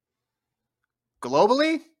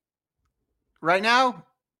 Globally, right now,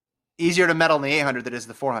 easier to medal in the 800 than it is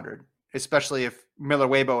the 400, especially if Miller,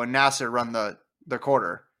 Weibo, and Nasser run the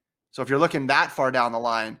quarter. So if you're looking that far down the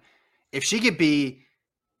line, if she could be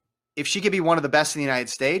one of the best in the United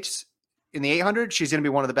States in the 800, she's going to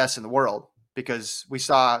be one of the best in the world, because we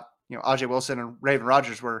saw, Ajay Wilson and Raven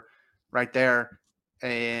Rogers were right there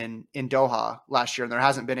in Doha last year, and there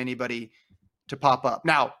hasn't been anybody to pop up.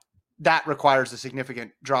 Now, that requires a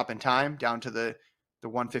significant drop in time down to the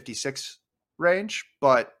 156 range,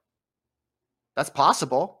 but that's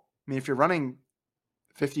possible. I mean, if you're running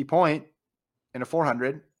 50 point in a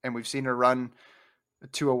 400, and we've seen her run a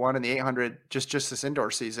 201 in the 800 just this indoor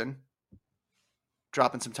season,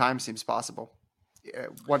 dropping some time seems possible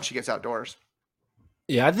once she gets outdoors.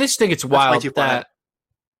 Yeah, I just think it's wild that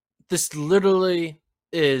this literally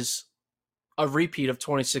is a repeat of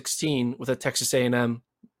 2016 with a Texas A&M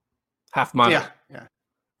half mile. Yeah.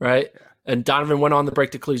 Right? Yeah. And Donovan went on to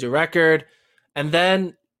break the collegiate record. And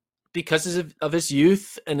then because of his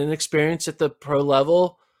youth and inexperience at the pro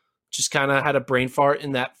level, just kind of had a brain fart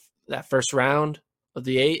in that first round of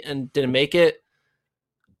the 8 and didn't make it.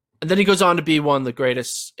 And then he goes on to be one of the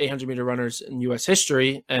greatest 800-meter runners in U.S.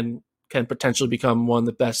 history and can potentially become one of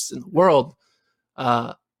the best in the world.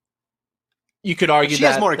 You could argue she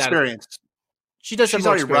has more experience. She does. She's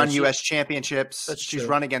already run U.S. championships. She's true.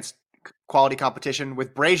 run against quality competition.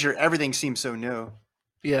 With Brazier, everything seems so new.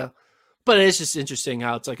 Yeah, but it's just interesting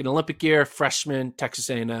how it's like an Olympic year, freshman, Texas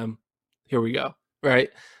A&M. Here we go. Right.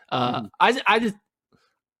 I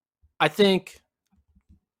think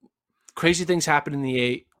crazy things happen in the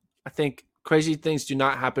 8. I think crazy things do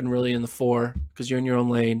not happen really in the 4 because you're in your own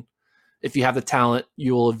lane. If you have the talent,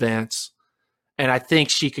 you will advance. And I think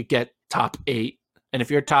she could get top 8. And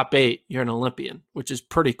if you're top 8, you're an Olympian, which is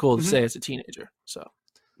pretty cool to say as a teenager. So,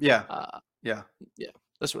 yeah,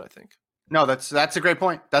 that's what I think. No, that's a great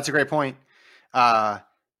point. That's a great point. I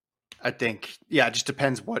think, it just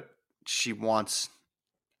depends what she wants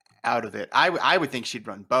out of it. I would think she'd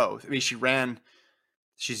run both. I mean,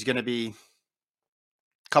 she's going to be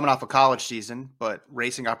coming off a college season, but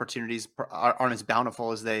racing opportunities aren't as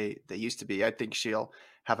bountiful as they used to be. I think she'll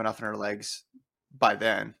have enough in her legs by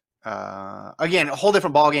then. Again, a whole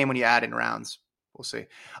different ballgame when you add in rounds. We'll see.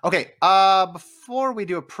 Okay, before we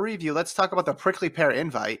do a preview, let's talk about the prickly pear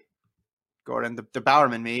invite, Gordon, the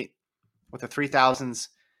Bowerman meet with the 3000s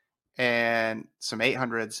and some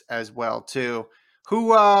 800s as well too.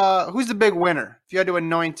 Who's the big winner? If you had to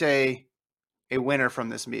anoint a winner from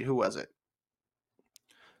this meet, who was it?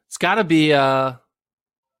 It's got to be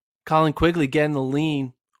Colin Quigley getting the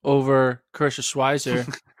lean over Kersha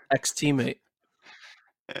Schweizer, ex-teammate.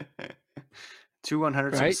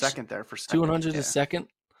 200 right? a second there for second. 200 a second.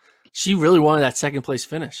 She really wanted that second place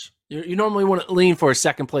finish. You normally want to lean for a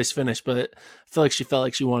second place finish, but I feel like she felt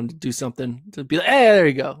like she wanted to do something to be like, hey, there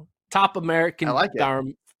you go. Top American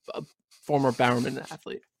former Bowerman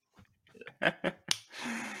athlete.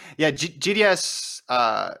 Yeah, GDS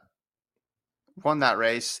won that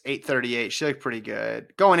race, 8:38. She looked pretty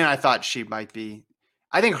good. Going in, I thought she might be.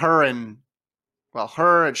 I think her and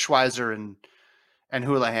Schweizer and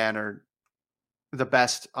Houlihan are the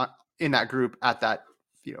best in that group at that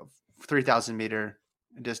 3,000 meter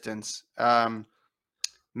distance.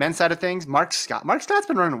 Men's side of things, Mark Scott's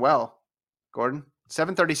been running well. Gordon,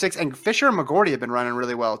 7:36, and Fisher and McGorty have been running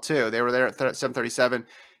really well too. They were there at 7:37.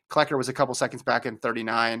 Klecker was a couple seconds back in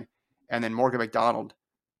 39, and then Morgan McDonald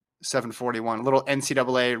 7:41. A little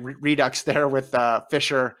NCAA redux there with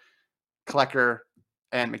Fisher, Klecker,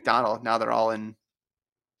 and McDonald. Now they're all in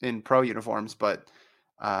pro uniforms, but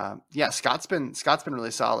Scott's been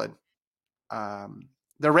really solid.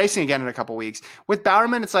 They're racing again in a couple weeks. With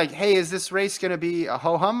Bowerman, it's like, hey, is this race going to be a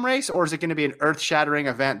ho-hum race, or is it going to be an earth-shattering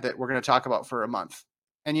event that we're going to talk about for a month?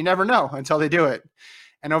 And you never know until they do it.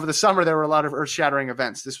 And over the summer, there were a lot of earth-shattering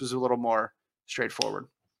events. This was a little more straightforward.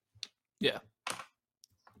 Yeah.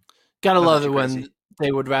 Gotta love it when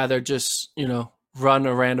they would rather just, run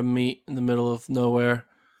a random meet in the middle of nowhere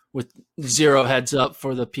with zero heads up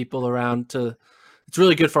for the people around. It's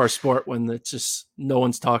really good for our sport when it's just no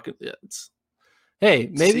one's talking.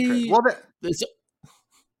 Hey, maybe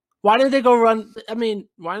why didn't they go run? I mean,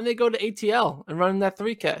 why didn't they go to ATL and run that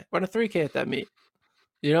 3K? Run a 3K at that meet.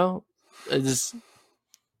 They're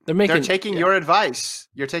taking your advice.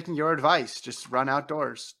 You're taking your advice. Just run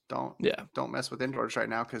outdoors. Don't mess with indoors right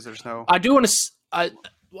now because there's no. I do want to.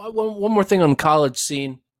 One more thing on the college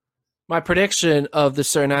scene. My prediction of the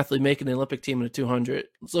certain athlete making the Olympic team in a 200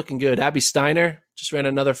 is looking good. Abby Steiner just ran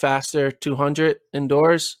another faster 200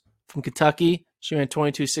 indoors from Kentucky. She ran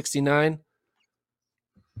 22:69.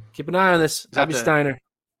 Keep an eye on this. Abby Steiner,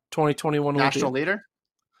 2021 national Olympian. leader?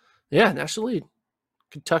 Yeah, national lead.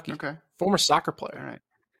 Kentucky. Okay. Former soccer player. All right.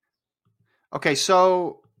 Okay,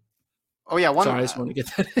 so – one – Sorry, I just want to get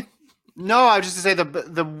that in. No, I was just to say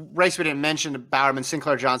the race we didn't mention, Bowerman,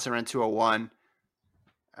 Sinclair Johnson ran 201.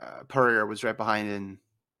 Purrier was right behind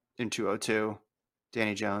in 202.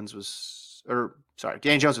 Danny Jones was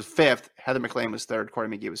fifth. Heather McLean was third. Corey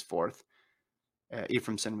McGee was fourth.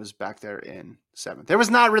 Ephraimson was back there in seventh. There was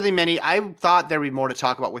not really many. I thought there would be more to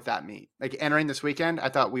talk about with that meet. Like entering this weekend, I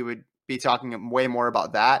thought we would be talking way more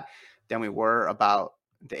about that than we were about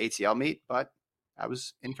the ATL meet, but I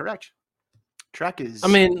was incorrect. Track is. I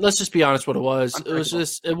mean, let's just be honest. What it was,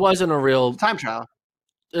 it wasn't a real time trial.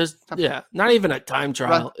 Not even a time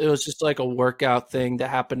trial. It was just like a workout thing that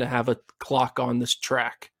happened to have a clock on this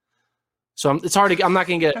track. So it's hard to. I'm not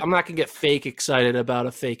gonna get fake excited about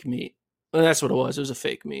a fake meet. And that's what it was. It was a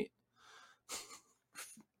fake meet.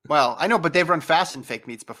 Well, I know, but they've run fast in fake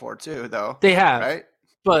meets before too, though. They have, right?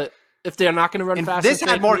 But if they're not going to run fast, this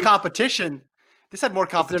had more competition. This had more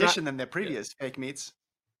competition than the previous fake meets.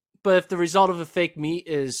 But if the result of a fake meet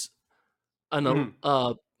is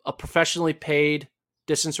a professionally paid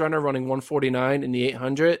distance runner running 149 in the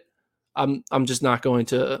 800, I'm just not going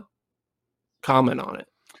to comment on it.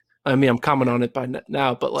 I mean, I'm commenting on it by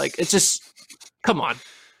now, but like, it's just, come on.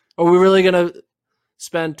 Are we really going to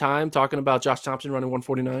spend time talking about Josh Thompson running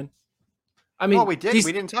 149? I mean, well, we did.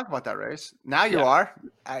 We didn't talk about that race. Now you are.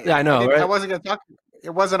 I know, right? I wasn't going to talk. It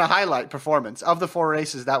wasn't a highlight performance. Of the four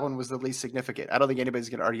races, that one was the least significant. I don't think anybody's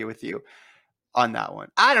going to argue with you on that one.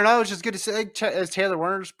 I don't know. It's just good to say Taylor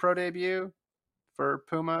Werner's pro debut for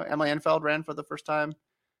Puma. Emily Enfeld ran for the first time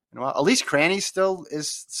in a while. Elise Cranny still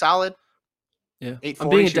is solid. Yeah.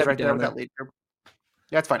 840. She's right there with that lead group.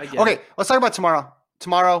 Yeah, that's fine. Okay, let's talk about tomorrow.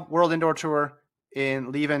 Tomorrow, World Indoor Tour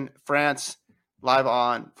in Lieven, France, live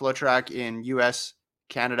on FloTrack in US,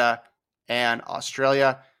 Canada, and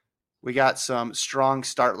Australia. We got some strong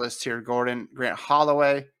start lists here. Gordon Grant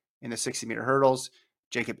Holloway in the 60-meter hurdles,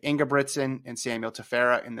 Jacob Ingebrigtsen and Samuel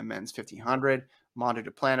Tefera in the men's 1500, Mondo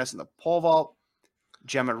Duplantis in the pole vault,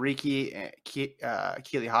 Gemma Ricci and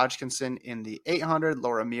Keely Hodgkinson in the 800,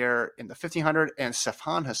 Laura Muir in the 1500, and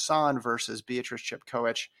Safan Hassan versus Beatrice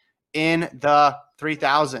Chepkoech in the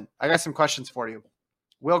 3000. I got some questions for you.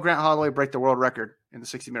 Will Grant Holloway break the world record in the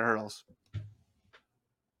 60-meter hurdles?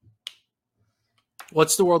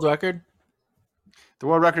 What's the world record? The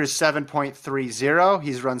world record is 7.30.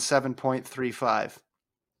 He's run 7.35.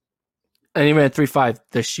 And he ran 3.5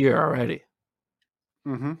 this year already.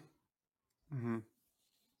 Mm-hmm. Mm-hmm.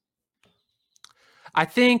 I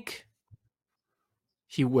think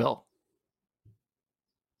he will.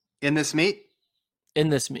 In this meet? In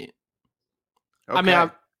this meet. Okay. I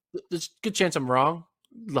mean, there's a good chance I'm wrong.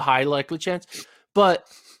 The high likely chance. But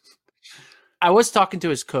I was talking to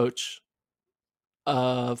his coach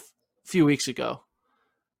a few weeks ago,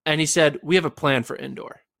 and he said, we have a plan for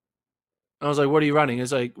indoor. I was like, what are you running?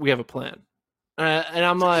 He's like, we have a plan. And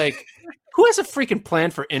I'm like, who has a freaking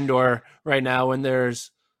plan for indoor right now when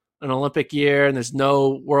there's an Olympic year and there's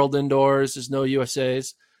no world indoors, there's no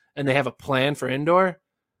USAs, and they have a plan for indoor?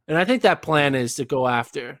 And I think that plan is to go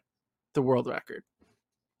after the world record.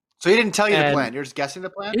 So he didn't tell you the plan. You're just guessing the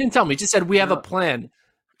plan? He didn't tell me. He just said, we have a plan.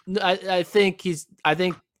 I think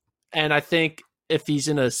if he's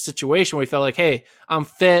in a situation where he felt like, hey, I'm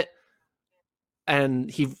fit,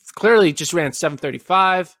 and he clearly just ran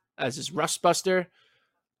 7:35 as his rust buster,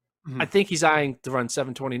 I think he's eyeing to run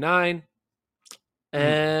 7:29.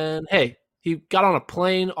 And hey, he got on a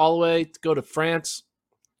plane all the way to go to France.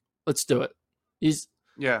 Let's do it. He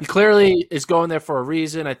clearly is going there for a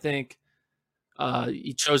reason. I think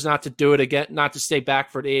he chose not to do it again, not to stay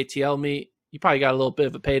back for the ATL meet. He probably got a little bit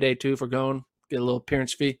of a payday too for going, get a little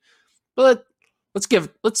appearance fee. But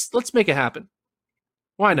let's make it happen.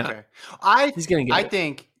 Why not? Okay. He's gonna get I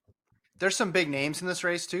think there's some big names in this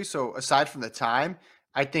race too. So aside from the time,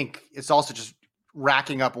 I think it's also just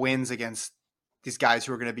racking up wins against these guys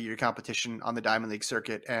who are going to be your competition on the Diamond League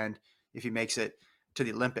circuit, and if he makes it to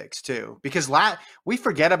the Olympics too. Because we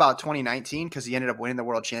forget about 2019 because he ended up winning the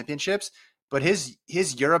World Championships, but his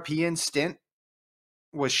European stint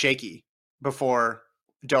was shaky before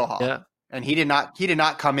Doha. Yeah. And he did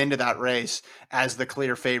not come into that race as the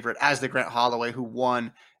clear favorite, as the Grant Holloway who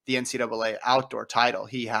won the NCAA outdoor title.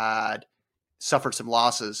 He had suffered some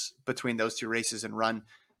losses between those two races and run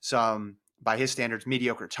some, by his standards,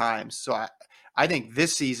 mediocre times. So I think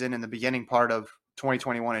this season and the beginning part of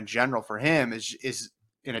 2021 in general for him is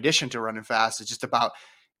in addition to running fast, it's just about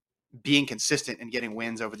being consistent and getting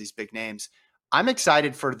wins over these big names. I'm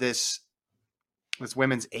excited for this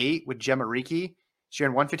women's 8 with Gemma Ricci. She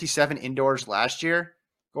ran 157 indoors last year,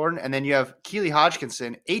 Gordon. And then you have Keely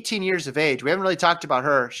Hodgkinson, 18 years of age. We haven't really talked about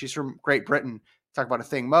her. She's from Great Britain. Talk about a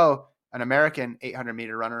thing, Mo. an American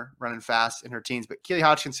 800-meter runner running fast in her teens. But Keely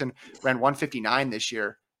Hodgkinson ran 159 this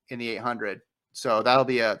year in the 800. So that'll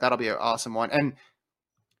be an awesome one. And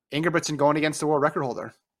Ingebrigtsen going against the world record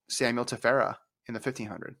holder, Samuel Tefera, in the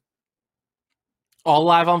 1500. All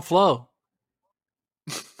live on Flow.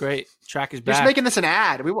 Great. Track is back. You're just making this an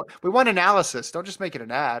ad. We want analysis. Don't just make it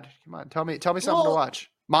an ad. Come on, tell me something to watch.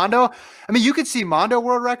 Mondo. I mean, you could see Mondo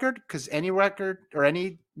world record because any record or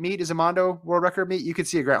any meet is a Mondo world record meet. You could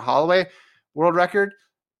see a Grant Holloway world record.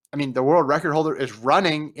 I mean, the world record holder is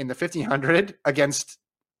running in the 1500 against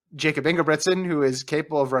Jacob Ingebrigtsen, who is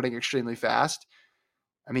capable of running extremely fast.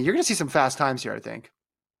 I mean, you're going to see some fast times here, I think.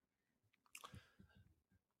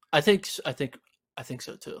 I think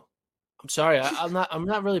so too. I'm sorry, I'm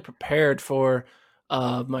not really prepared for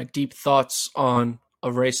my deep thoughts on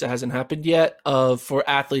a race that hasn't happened yet. For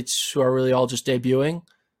athletes who are really all just debuting,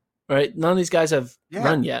 right? None of these guys have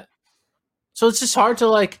run yet, so it's just hard to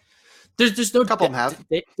like. There's no couple of them have.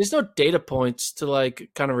 There's no data points to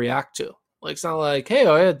like kind of react to. Like it's not like, hey,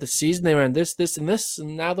 oh yeah, the season they ran this, and this,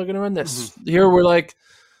 and now they're gonna run this. Mm-hmm. Here we're like,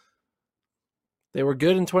 they were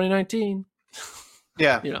good in 2019.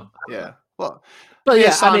 Yeah, Yeah. Well, but yeah,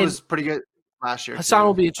 Hassan was pretty good last year. Hassan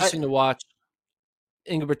will be interesting to watch.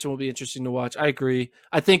 Ingebrigtsen will be interesting to watch. I agree.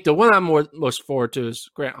 I think the one I'm most forward to is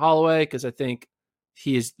Grant Holloway because I think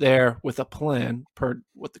he is there with a plan per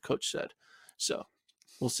what the coach said. So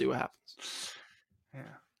we'll see what happens.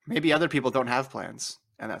 Yeah, maybe other people don't have plans,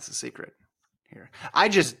 and that's the secret here.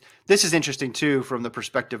 This is interesting too from the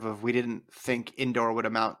perspective of we didn't think indoor would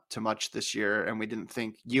amount to much this year, and we didn't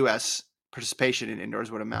think U.S. participation in indoors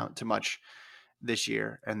would amount to much this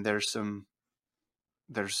year. And there's some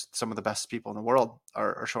of the best people in the world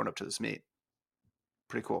are showing up to this meet.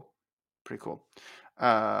 Pretty cool.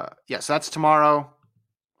 So that's tomorrow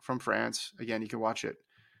from France. Again, you can watch it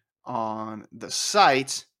on the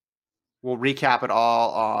site. We'll recap it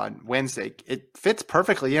all on Wednesday. It fits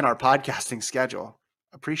perfectly in our podcasting schedule.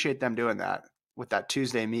 Appreciate them doing that with that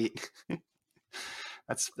Tuesday meet.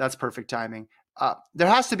 That's perfect timing. There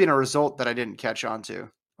has to be a result that I didn't catch on to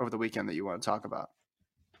over the weekend that you want to talk about.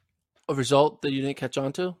 A result that you didn't catch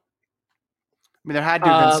on to? I mean, there had to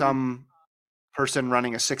have been some person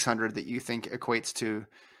running a 600 that you think equates to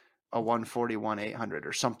a 141 800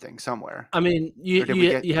 or something somewhere. I mean, you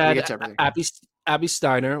had Abby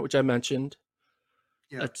Steiner, which I mentioned.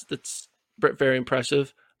 Yeah. That's very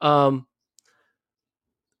impressive. No,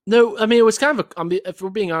 I mean, it was kind of if we're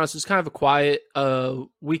being honest, it's kind of a quiet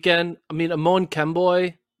weekend. I mean, Amon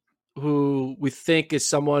Kemboy, who we think is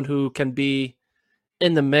someone who can be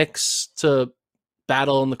in the mix to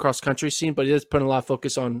battle in the cross country scene, but he is putting a lot of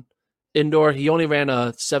focus on indoor. He only ran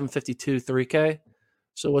a 7:52 3K,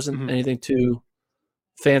 so it wasn't anything too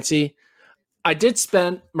fancy. I did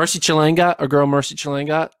spend Mercy Chilangat, our girl Mercy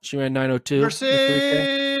Chilangat. She ran 9:02 Mercy!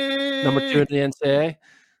 3K, number 2 in the NCAA.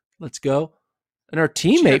 Let's go. And our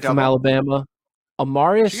teammate from Alabama,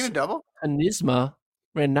 Amarius Anisma,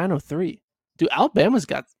 ran 9:03. Dude, Alabama's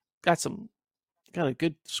got a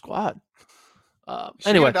good squad.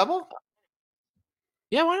 Anyway, double?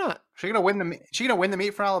 Yeah, why not? She gonna win the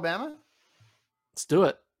meet for Alabama? Let's do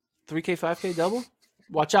it. 3K, 5K double.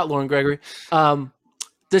 Watch out, Lauren Gregory.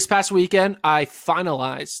 This past weekend, I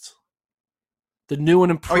finalized the new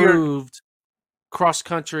and improved cross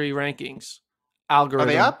country rankings algorithm.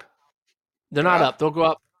 Are they up? They're not up. They'll go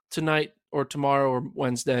up tonight or tomorrow or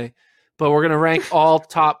Wednesday. But we're gonna rank all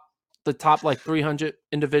the top like 300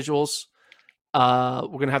 individuals.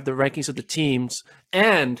 We're gonna have the rankings of the teams,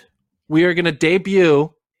 and we are gonna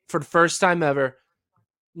debut for the first time ever.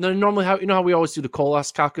 Normally, how we always do the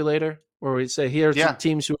Colas calculator, where we say here's the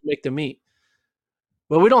teams who make the meet.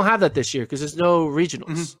 Well, we don't have that this year because there's no regionals.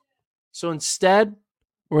 Mm-hmm. So instead,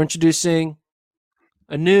 we're introducing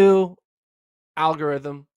a new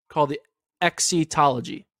algorithm called the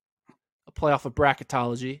Xctology, a playoff of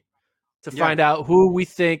bracketology, to find out who we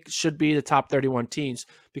think should be the top 31 teams.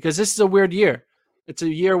 Because this is a weird year. It's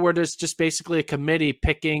a year where there's just basically a committee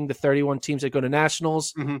picking the 31 teams that go to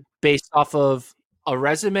nationals based off of a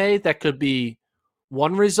resume that could be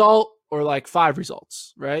one result or like 5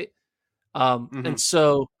 results, right? And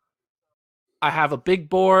so I have a big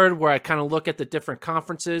board where I kind of look at the different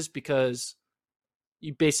conferences because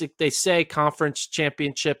they say conference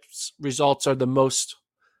championships results are the most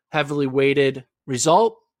heavily weighted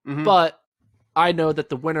result, but I know that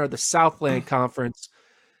the winner of the Southland Conference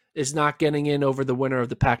is not getting in over the winner of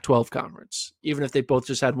the Pac-12 Conference. Even if they both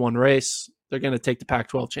just had one race, they're going to take the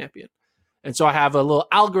Pac-12 champion. And so I have a little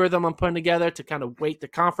algorithm I'm putting together to kind of weight the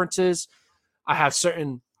conferences. I have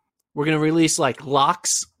we're going to release like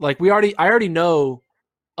locks. Like I already know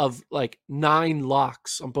of like 9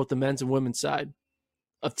 locks on both the men's and women's side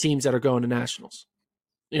of teams that are going to nationals.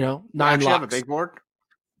 9 locks. Have a big board?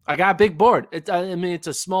 I got a big board. It's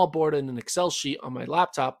a small board in an Excel sheet on my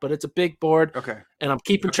laptop, but it's a big board. Okay. And I'm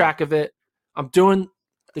keeping track of it. I'm doing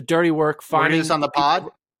the dirty work. We're gonna do this on the pod.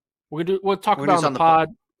 We'll talk about it on the pod.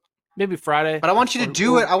 Maybe Friday. But I want you to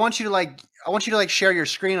do it. I want you to share your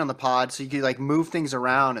screen on the pod so you can like move things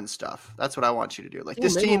around and stuff. That's what I want you to do. Like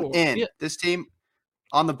this team this team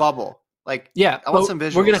on the bubble. Like I want some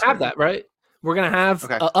visuals. We're gonna have that, right? We're gonna have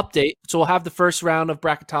an update. So we'll have the first round of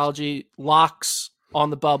bracketology, locks on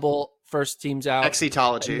the bubble, first teams out.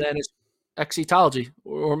 Exitology. And then it's exitology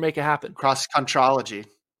or make it happen. Cross-contrology.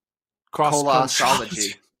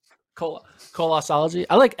 Colossology. Colossology.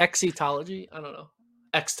 I like exitology. I don't know.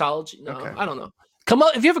 Xtology. No, I don't know. Come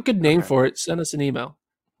on. If you have a good name for it, send us an email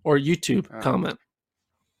or YouTube comment.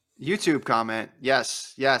 YouTube comment.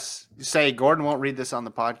 Yes. You say Gordon won't read this on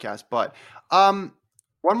the podcast, but one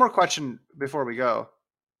more question before we go.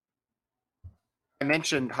 I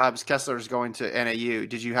mentioned Hobbs Kessler is going to NAU.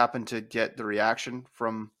 Did you happen to get the reaction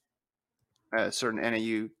from a certain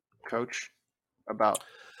NAU coach about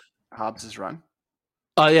Hobbs's run?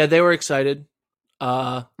 Yeah, they were excited.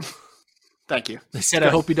 Thank you. They said, I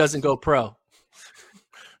hope he doesn't go pro.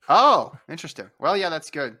 Oh, interesting. Well, yeah,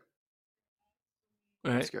 that's good.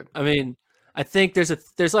 Right. That's good. I mean, I think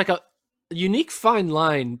there's like a unique fine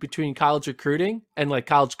line between college recruiting and like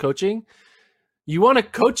college coaching. You want to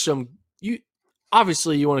coach them.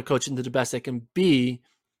 Obviously you want to coach them to the best they can be,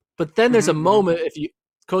 but then there's a moment if you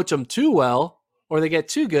coach them too well or they get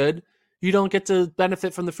too good, you don't get to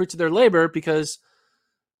benefit from the fruits of their labor because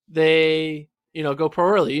they, go pro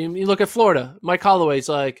early. You look at Florida. Mike Holloway's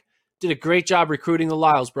like did a great job recruiting the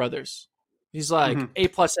Lyles brothers. He's like A+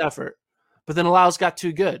 effort, but then Lyles got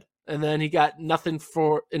too good, and then he got nothing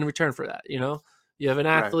in return for that. You have an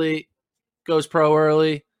athlete goes pro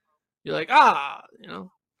early, you're like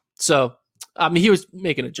So I mean, he was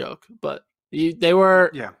making a joke, but they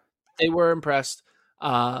were impressed.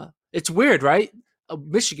 It's weird, right? A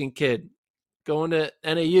Michigan kid going to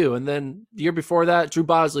NAU, and then the year before that, Drew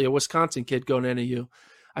Bosley, a Wisconsin kid, going to NAU.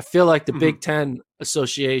 I feel like the Big Ten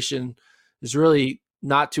Association is really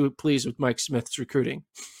not too pleased with Mike Smith's recruiting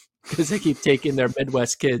because they keep taking their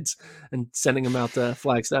Midwest kids and sending them out to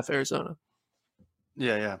Flagstaff, Arizona.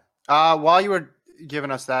 Yeah. While you were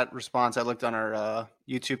giving us that response, I looked on our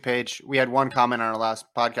YouTube page. We had one comment on our last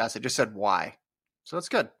podcast. It just said why. So that's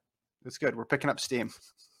good. It's good. We're picking up steam.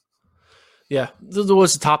 Yeah. There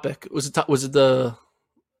was a topic. It was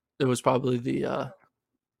probably the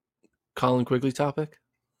Colin Quigley topic.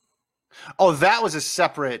 Oh, that was a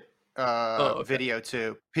separate video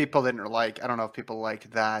too. People didn't like, I don't know if people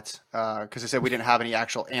liked that because they said we didn't have any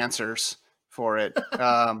actual answers for it.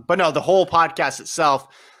 But no, the whole podcast itself,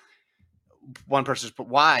 one person's put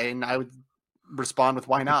why, and I would respond with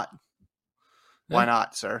why not? Why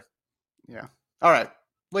not, sir? Yeah. All right.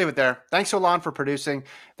 Leave it there. Thanks so long for producing.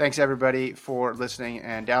 Thanks everybody for listening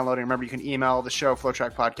and downloading. Remember, you can email the show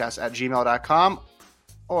FloTrackPodcast@gmail.com,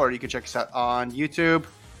 or you can check us out on YouTube.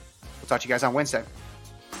 We'll talk to you guys on Wednesday.